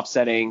to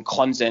upsetting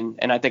Clemson,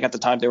 and I think at the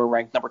time they were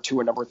ranked number 2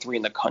 or number 3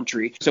 in the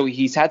country. So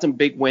he's had some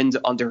big wins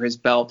under his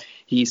belt.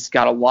 He's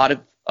got a lot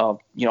of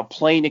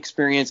playing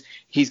experience.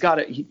 He's got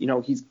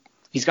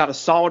a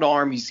solid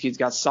arm. He's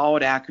got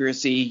solid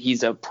accuracy.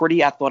 He's a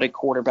pretty athletic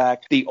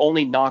quarterback. The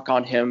only knock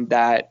on him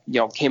that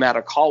came out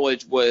of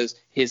college was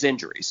his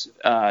injuries.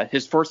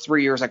 His first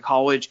 3 years at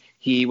college,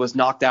 he was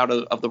knocked out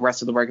of the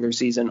rest of the regular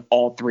season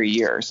all 3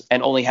 years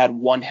and only had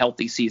one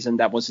healthy season.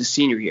 That was his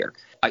senior year.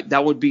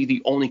 That would be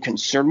the only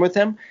concern with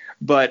him.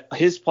 But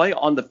his play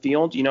on the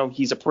field,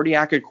 he's a pretty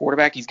accurate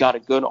quarterback. He's got a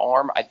good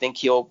arm. I think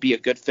he'll be a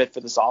good fit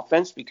for this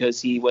offense because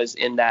he was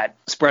in that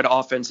spread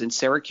offense in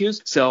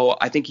Syracuse. So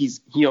I think he's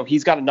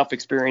got enough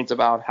experience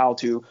about how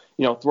to,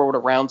 throw it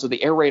around. So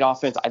the air raid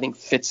offense, I think,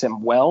 fits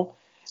him well.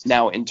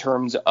 Now, in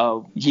terms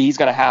of he's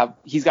got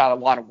a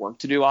lot of work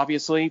to do,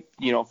 obviously.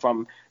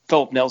 From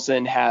Philip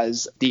Nelson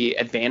has the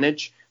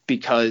advantage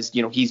because,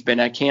 he's been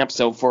at camp.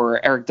 So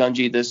for Eric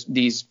Dungey,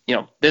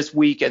 this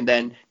week and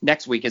then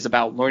next week is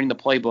about learning the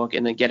playbook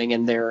and then getting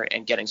in there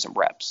and getting some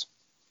reps.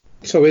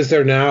 So is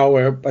there now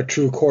a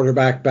true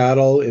quarterback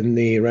battle in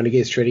the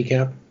Renegades training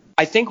camp?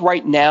 I think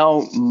right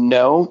now,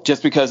 no,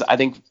 just because I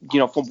think,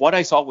 from what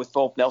I saw with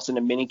Philip Nelson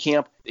in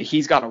minicamp,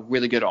 he's got a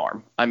really good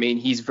arm. I mean,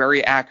 he's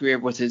very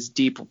accurate with his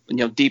deep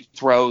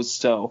throws.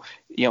 So,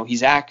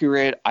 he's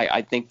accurate.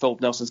 I think Philip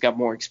Nelson's got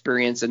more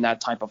experience in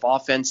that type of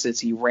offense since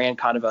he ran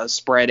kind of a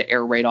spread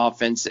air raid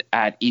offense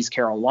at East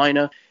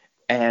Carolina.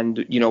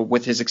 And,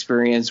 with his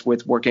experience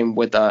with working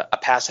with a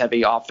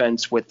pass-heavy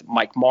offense with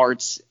Mike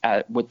Martz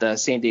with the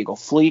San Diego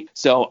Fleet.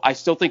 So I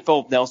still think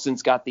Philip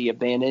Nelson's got the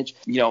advantage.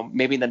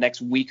 Maybe in the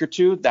next week or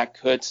two, that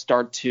could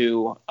start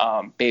to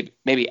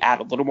maybe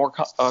add a little more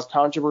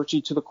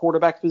controversy to the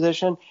quarterback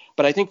position.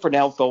 But I think for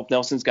now, Philip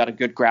Nelson's got a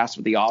good grasp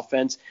of the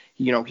offense.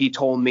 He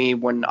told me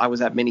when I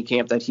was at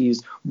minicamp that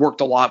he's worked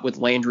a lot with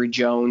Landry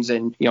Jones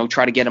and,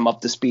 try to get him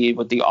up to speed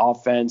with the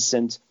offense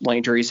since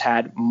Landry's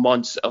had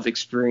months of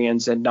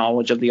experience and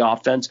knowledge of the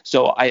offense.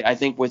 So I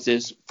think with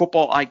his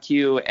football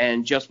IQ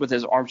and just with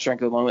his arm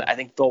strength alone, I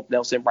think Philip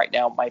Nelson right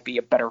now might be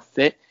a better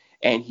fit.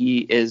 And he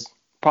is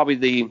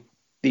probably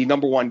the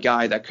number one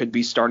guy that could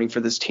be starting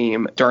for this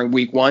team during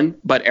week one.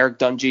 But Eric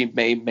Dungey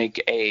may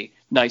make a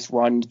nice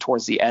run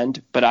towards the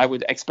end. But I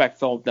would expect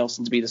Philip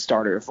Nelson to be the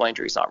starter if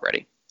Landry's not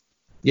ready.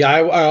 Yeah,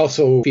 I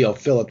also feel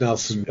Philip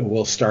Nelson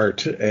will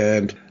start,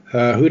 and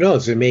who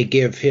knows, it may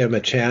give him a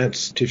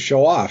chance to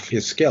show off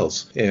his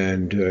skills.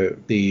 And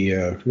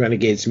the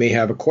Renegades may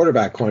have a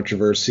quarterback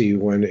controversy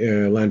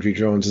when Landry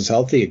Jones is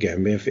healthy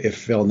again, if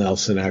Phil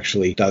Nelson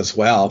actually does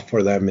well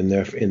for them in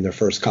their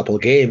first couple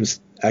of games.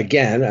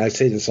 Again, I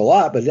say this a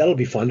lot, but that'll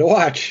be fun to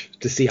watch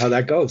to see how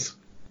that goes.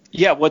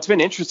 Yeah, what's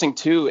been interesting,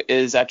 too,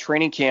 is at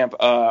training camp,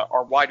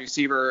 our wide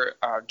receiver,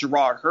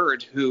 Gerard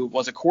Hurd, who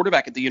was a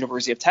quarterback at the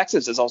University of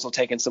Texas, has also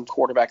taken some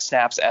quarterback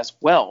snaps as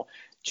well,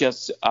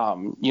 just,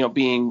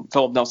 being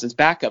Philip Nelson's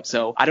backup.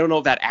 So I don't know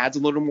if that adds a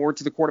little more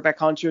to the quarterback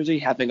controversy,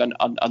 having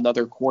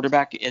another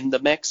quarterback in the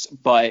mix,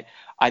 but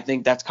I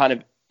think that's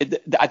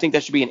I think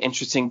that should be an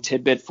interesting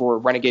tidbit for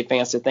Renegade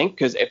fans to think,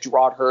 because if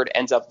Gerard Hurd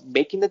ends up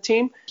making the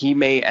team, he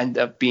may end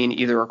up being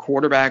either a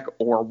quarterback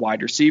or a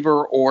wide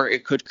receiver, or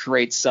it could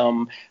create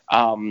some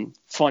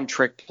fun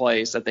trick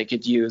plays that they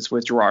could use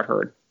with Gerard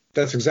Hurd.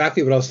 That's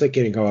exactly what I was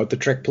thinking about, the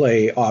trick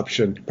play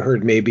option.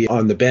 Hurd may be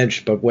on the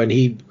bench, but when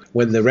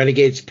the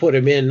Renegades put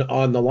him in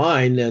on the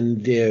line,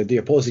 then the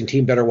opposing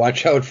team better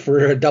watch out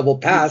for a double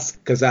pass,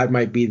 because that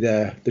might be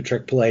the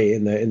trick play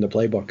in the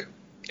playbook.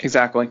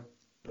 Exactly.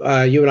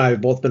 You and I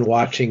have both been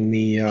watching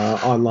the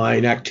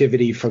online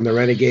activity from the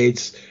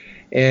Renegades,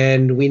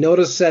 and we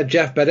noticed that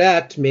Jeff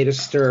Badette made a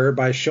stir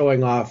by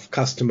showing off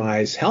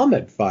customized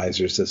helmet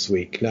visors this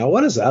week. Now,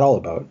 what is that all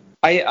about?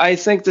 I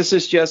think this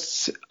is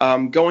just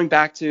going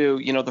back to,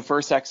 the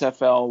first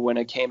XFL when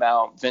it came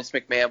out. Vince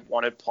McMahon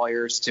wanted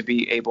players to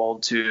be able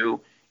to,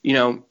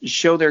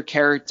 show their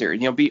character,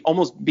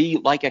 be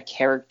like a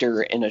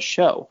character in a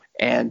show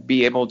and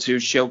be able to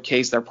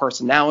showcase their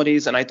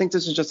personalities. And I think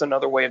this is just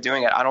another way of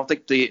doing it. I don't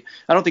think the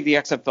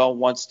XFL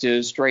wants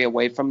to stray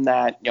away from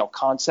that,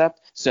 concept.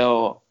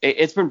 So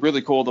it's been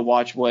really cool to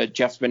watch what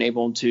Jeff's been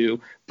able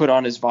to put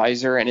on his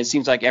visor. And it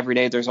seems like every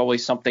day there's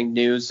always something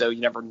new. So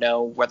you never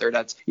know whether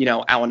that's,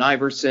 Allen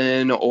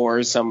Iverson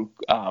or some,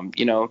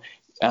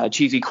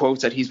 cheesy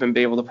quotes that he's been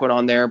able to put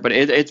on there. But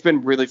it's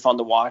been really fun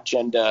to watch.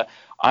 And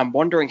I'm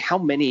wondering how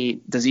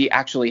many does he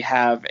actually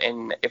have,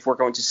 and if we're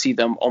going to see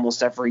them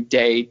almost every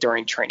day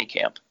during training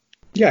camp.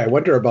 Yeah, I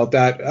wonder about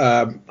that.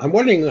 I'm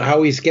wondering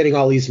how he's getting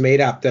all these made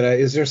up.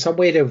 Is there some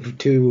way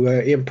to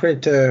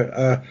imprint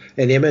an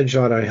image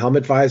on a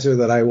helmet visor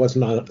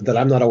that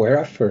I'm not aware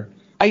of? Or?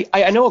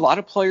 I know a lot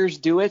of players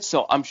do it,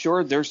 so I'm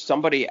sure there's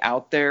somebody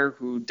out there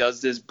who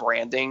does this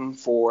branding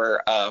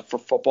for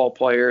football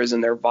players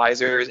and their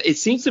visors. It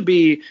seems to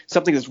be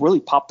something that's really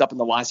popped up in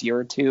the last year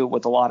or two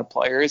with a lot of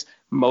players.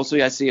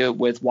 Mostly I see it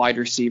with wide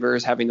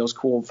receivers having those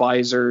cool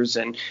visors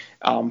and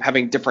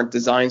having different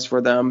designs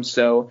for them.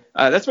 So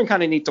that's been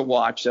kind of neat to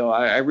watch. So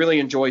I really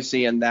enjoy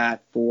seeing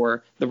that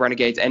for the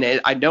Renegades. And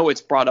I know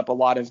it's brought up a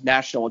lot of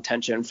national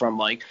attention from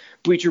like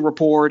Bleacher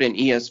Report and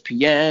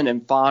ESPN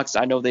and Fox.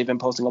 I know they've been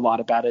posting a lot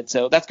about it.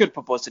 So that's good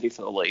publicity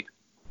for the league.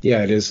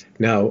 Yeah, it is.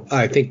 Now,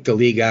 I think the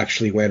league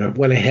actually went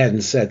ahead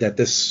and said that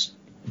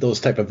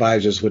those type of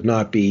visors would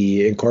not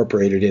be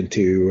incorporated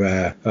into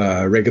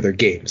regular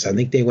games. I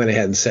think they went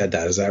ahead and said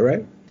that. Is that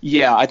right?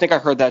 Yeah, I think I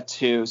heard that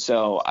too.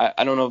 So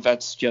I don't know if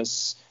that's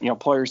just,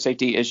 player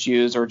safety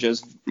issues or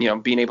just,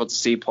 being able to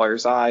see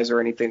players' eyes or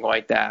anything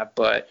like that.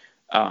 But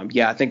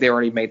I think they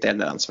already made that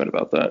announcement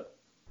about that.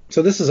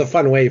 So this is a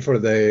fun way for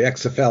the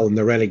XFL and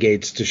the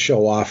Renegades to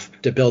show off,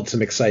 to build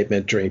some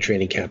excitement during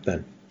training camp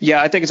then.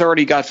 Yeah, I think it's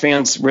already got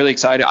fans really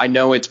excited. I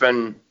know it's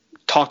been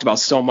talked about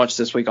so much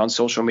this week on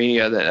social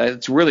media that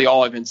it's really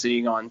all I've been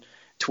seeing on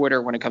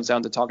Twitter when it comes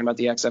down to talking about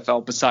the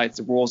XFL, besides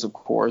the rules, of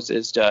course,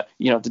 is the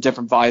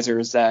different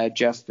visors that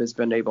Jeff has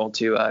been able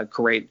to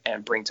create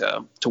and bring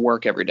to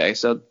work every day.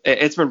 So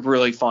it's been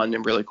really fun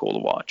and really cool to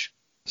watch.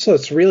 So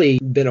it's really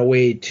been a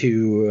way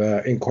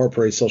to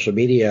incorporate social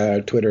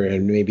media, Twitter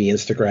and maybe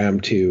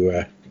Instagram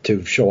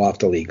to show off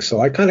the league. So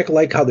I kind of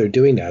like how they're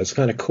doing that. It's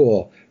kind of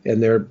cool.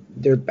 And they're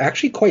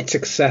actually quite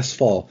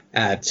successful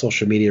at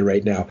social media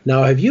right now.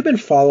 Now, have you been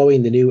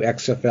following the new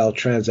XFL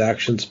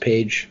transactions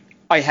page?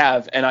 I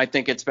have, and I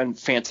think it's been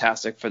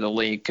fantastic for the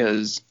league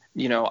because,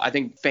 I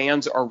think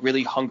fans are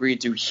really hungry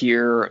to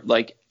hear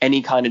like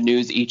any kind of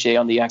news each day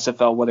on the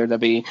XFL, whether that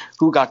be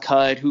who got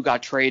cut, who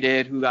got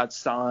traded, who got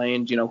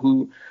signed,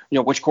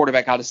 which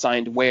quarterback got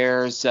assigned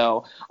where.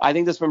 So I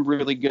think that's been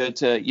really good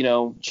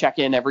to, check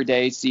in every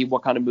day, see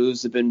what kind of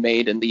moves have been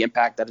made and the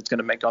impact that it's going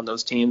to make on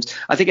those teams.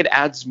 I think it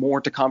adds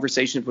more to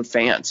conversations with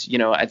fans.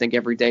 I think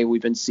every day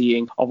we've been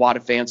seeing a lot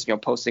of fans,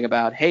 posting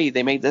about, hey,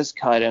 they made this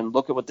cut and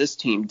look at what this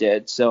team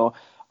did. So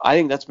I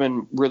think that's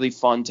been really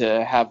fun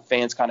to have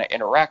fans kind of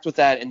interact with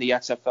that in the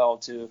XFL,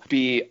 to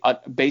be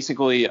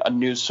basically a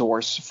news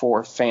source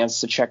for fans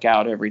to check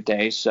out every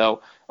day.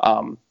 So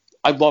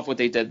I love what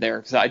they did there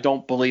because I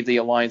don't believe the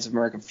Alliance of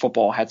American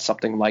Football had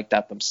something like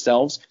that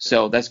themselves.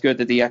 So that's good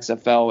that the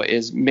XFL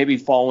is maybe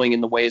following in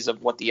the ways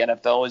of what the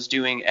NFL is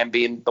doing and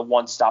being the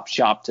one-stop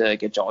shop to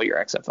get you all your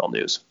XFL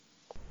news.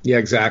 Yeah,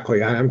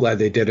 exactly. I'm glad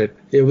they did it.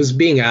 It was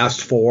being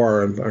asked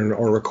for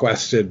or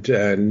requested,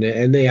 and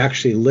they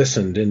actually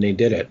listened and they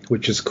did it,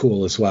 which is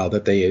cool as well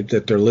that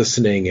they're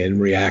listening and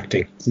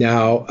reacting.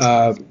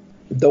 Now,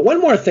 the one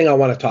more thing I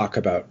want to talk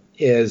about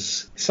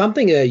is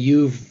something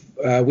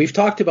that we've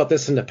talked about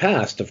this in the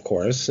past, of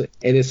course, and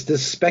it's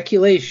this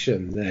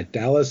speculation that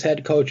Dallas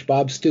head coach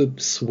Bob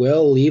Stoops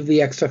will leave the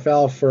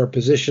XFL for a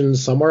position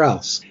somewhere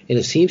else, and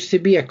it seems to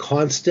be a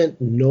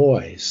constant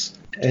noise.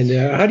 And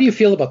how do you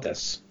feel about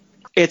this?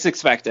 It's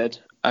expected.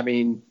 I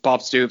mean,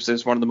 Bob Stoops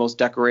is one of the most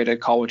decorated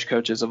college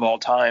coaches of all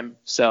time.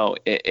 So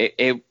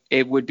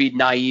it would be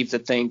naive to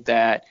think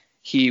that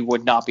he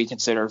would not be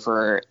considered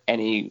for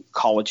any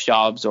college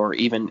jobs or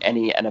even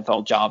any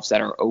NFL jobs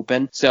that are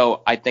open.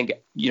 So I think,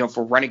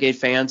 for Renegade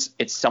fans,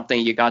 it's something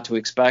you got to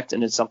expect,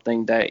 and it's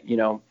something that,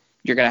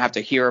 you're going to have to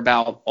hear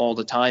about all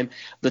the time.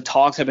 The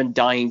talks have been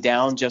dying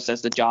down just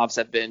as the jobs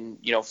have been,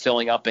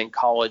 filling up in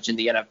college and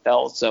the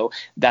NFL. So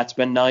that's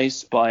been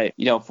nice. But,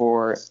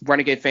 for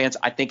Renegade fans,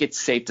 I think it's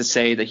safe to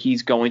say that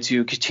he's going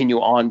to continue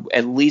on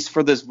at least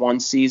for this one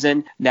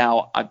season.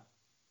 Now,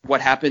 what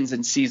happens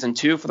in season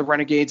 2 for the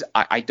Renegades,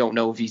 I don't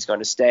know if he's going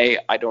to stay.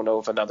 I don't know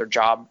if another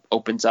job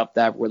opens up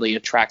that really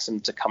attracts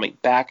him to coming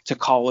back to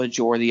college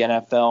or the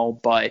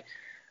NFL. But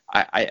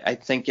I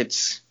think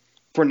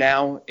for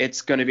now,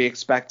 it's going to be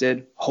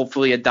expected.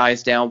 Hopefully it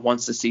dies down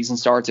once the season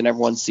starts and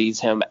everyone sees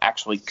him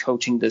actually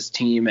coaching this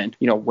team and,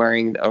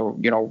 wearing,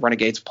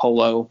 Renegades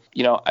polo.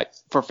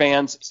 For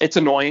fans, it's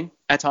annoying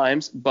at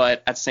times,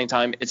 but at the same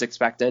time, it's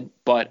expected.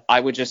 But I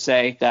would just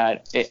say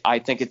that I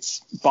think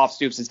Bob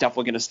Stoops is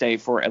definitely going to stay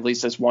for at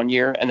least this 1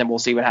 year, and then we'll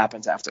see what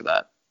happens after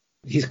that.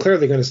 He's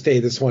clearly going to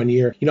stay this 1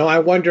 year. I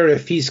wonder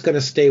if he's going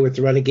to stay with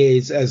the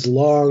Renegades as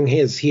long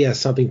as he has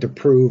something to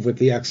prove with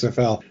the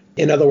XFL.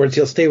 In other words,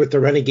 he'll stay with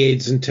the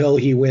Renegades until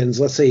he wins.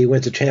 Let's say he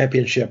wins a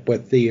championship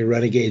with the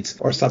Renegades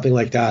or something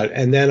like that.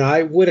 And then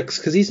I would,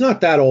 because he's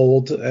not that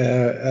old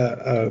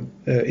in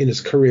his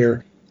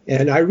career,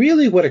 and I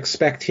really would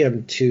expect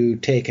him to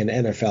take an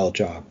NFL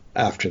job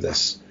after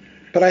this.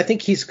 But I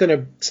think he's going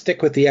to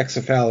stick with the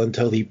XFL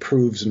until he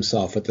proves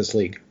himself with this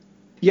league.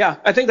 Yeah,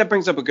 I think that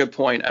brings up a good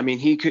point. I mean,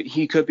 he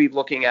could be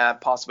looking at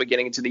possibly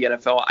getting into the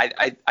NFL.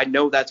 I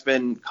know that's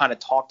been kind of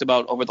talked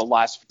about over the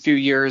last few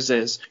years.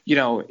 Is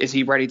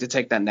he ready to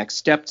take that next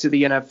step to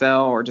the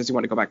NFL, or does he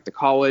want to go back to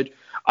college?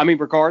 I mean,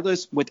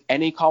 regardless, with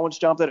any college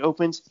job that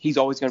opens, he's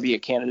always going to be a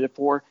candidate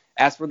for.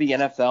 As for the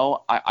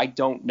NFL, I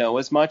don't know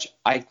as much.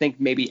 I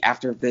think maybe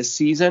after this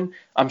season,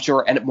 I'm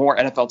sure more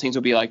NFL teams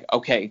will be like,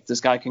 okay,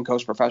 this guy can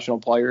coach professional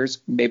players.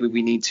 Maybe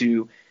we need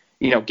to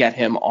get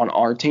him on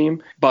our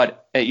team. But,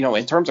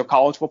 in terms of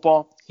college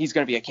football, he's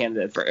going to be a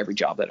candidate for every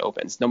job that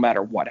opens, no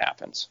matter what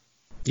happens.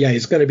 Yeah,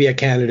 he's going to be a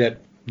candidate.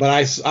 But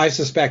I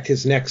suspect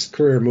his next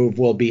career move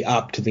will be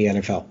up to the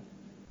NFL.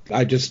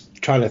 I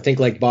just trying to think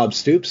like Bob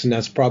Stoops, and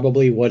that's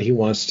probably what he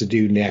wants to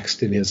do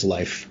next in his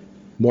life.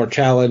 More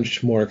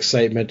challenge, more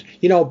excitement.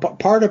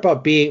 Part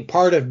of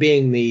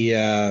being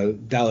the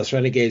Dallas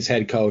Renegades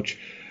head coach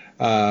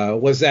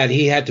was that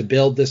he had to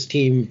build this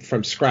team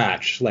from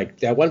scratch.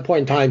 Like at one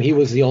point in time, he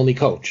was the only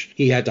coach.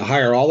 He had to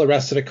hire all the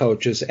rest of the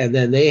coaches, and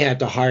then they had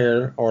to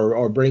hire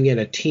or bring in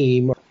a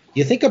team.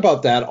 You think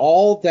about that,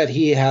 all that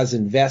he has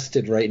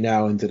invested right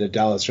now into the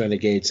Dallas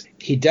Renegades,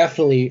 he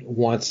definitely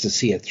wants to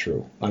see it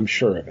through. I'm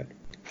sure of it.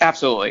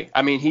 Absolutely.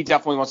 I mean, he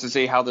definitely wants to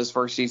see how this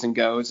first season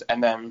goes,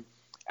 and then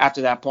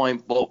after that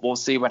point, we'll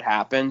see what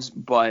happens.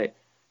 But,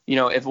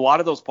 if a lot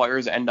of those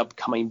players end up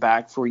coming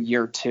back for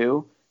year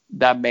 2,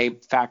 that may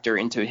factor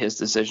into his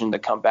decision to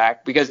come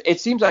back, because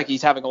it seems like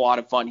he's having a lot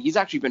of fun. He's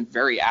actually been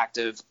very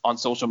active on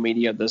social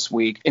media this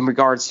week in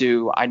regards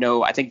to,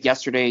 I think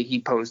yesterday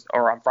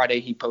on Friday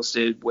he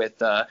posted with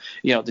the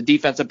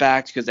defensive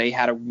backs, because they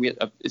had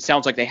it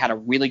sounds like they had a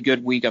really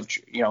good week of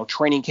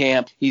training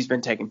camp. He's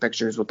been taking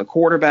pictures with the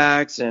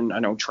quarterbacks, and I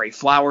know Trey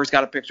Flowers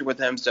got a picture with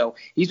him. So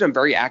he's been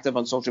very active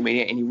on social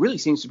media, and he really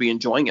seems to be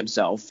enjoying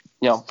himself.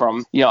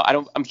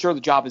 I'm sure the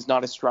job is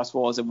not as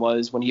stressful as it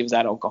was when he was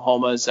at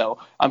Oklahoma. So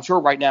I'm sure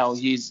right now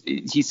he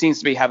seems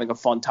to be having a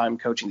fun time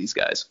coaching these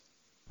guys.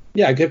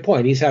 Yeah, good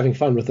point. He's having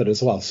fun with it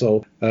as well.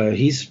 So I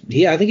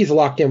think he's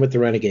locked in with the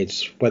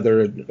Renegades,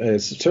 whether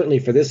certainly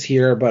for this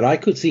year, but I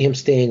could see him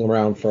staying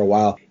around for a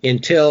while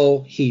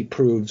until he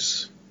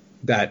proves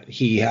that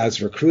he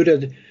has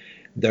recruited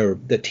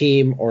the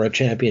team or a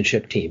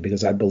championship team,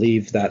 because I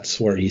believe that's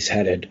where he's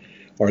headed,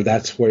 or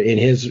that's where in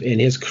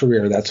his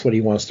career, that's what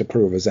he wants to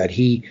prove, is that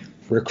he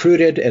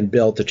recruited and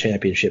built a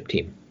championship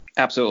team.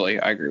 Absolutely.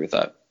 I agree with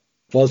that.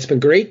 Well, it's been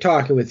great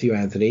talking with you,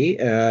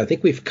 Anthony. I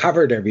think we've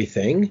covered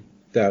everything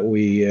that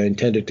we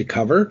intended to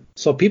cover.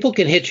 So people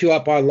can hit you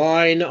up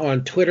online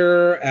on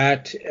Twitter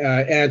at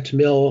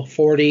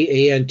antmill40,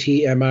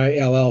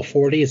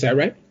 ANTMILL40. Is that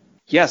right?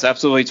 Yes,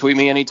 absolutely. Tweet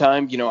me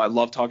anytime. I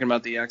love talking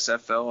about the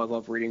XFL. I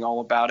love reading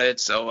all about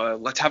it. So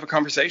let's have a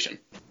conversation.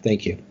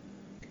 Thank you.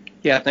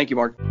 Yeah, thank you,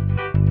 Mark.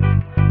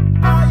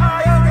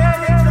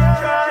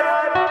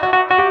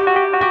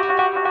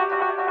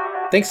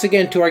 Thanks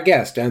again to our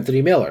guest,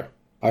 Anthony Miller.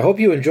 I hope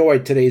you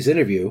enjoyed today's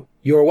interview.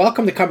 You are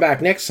welcome to come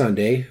back next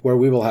Sunday, where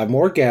we will have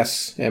more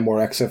guests and more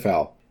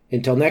XFL.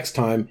 Until next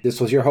time, this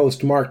was your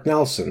host, Mark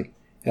Nelson,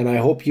 and I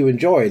hope you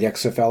enjoyed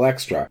XFL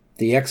Extra,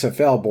 the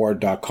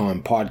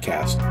XFLboard.com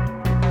podcast.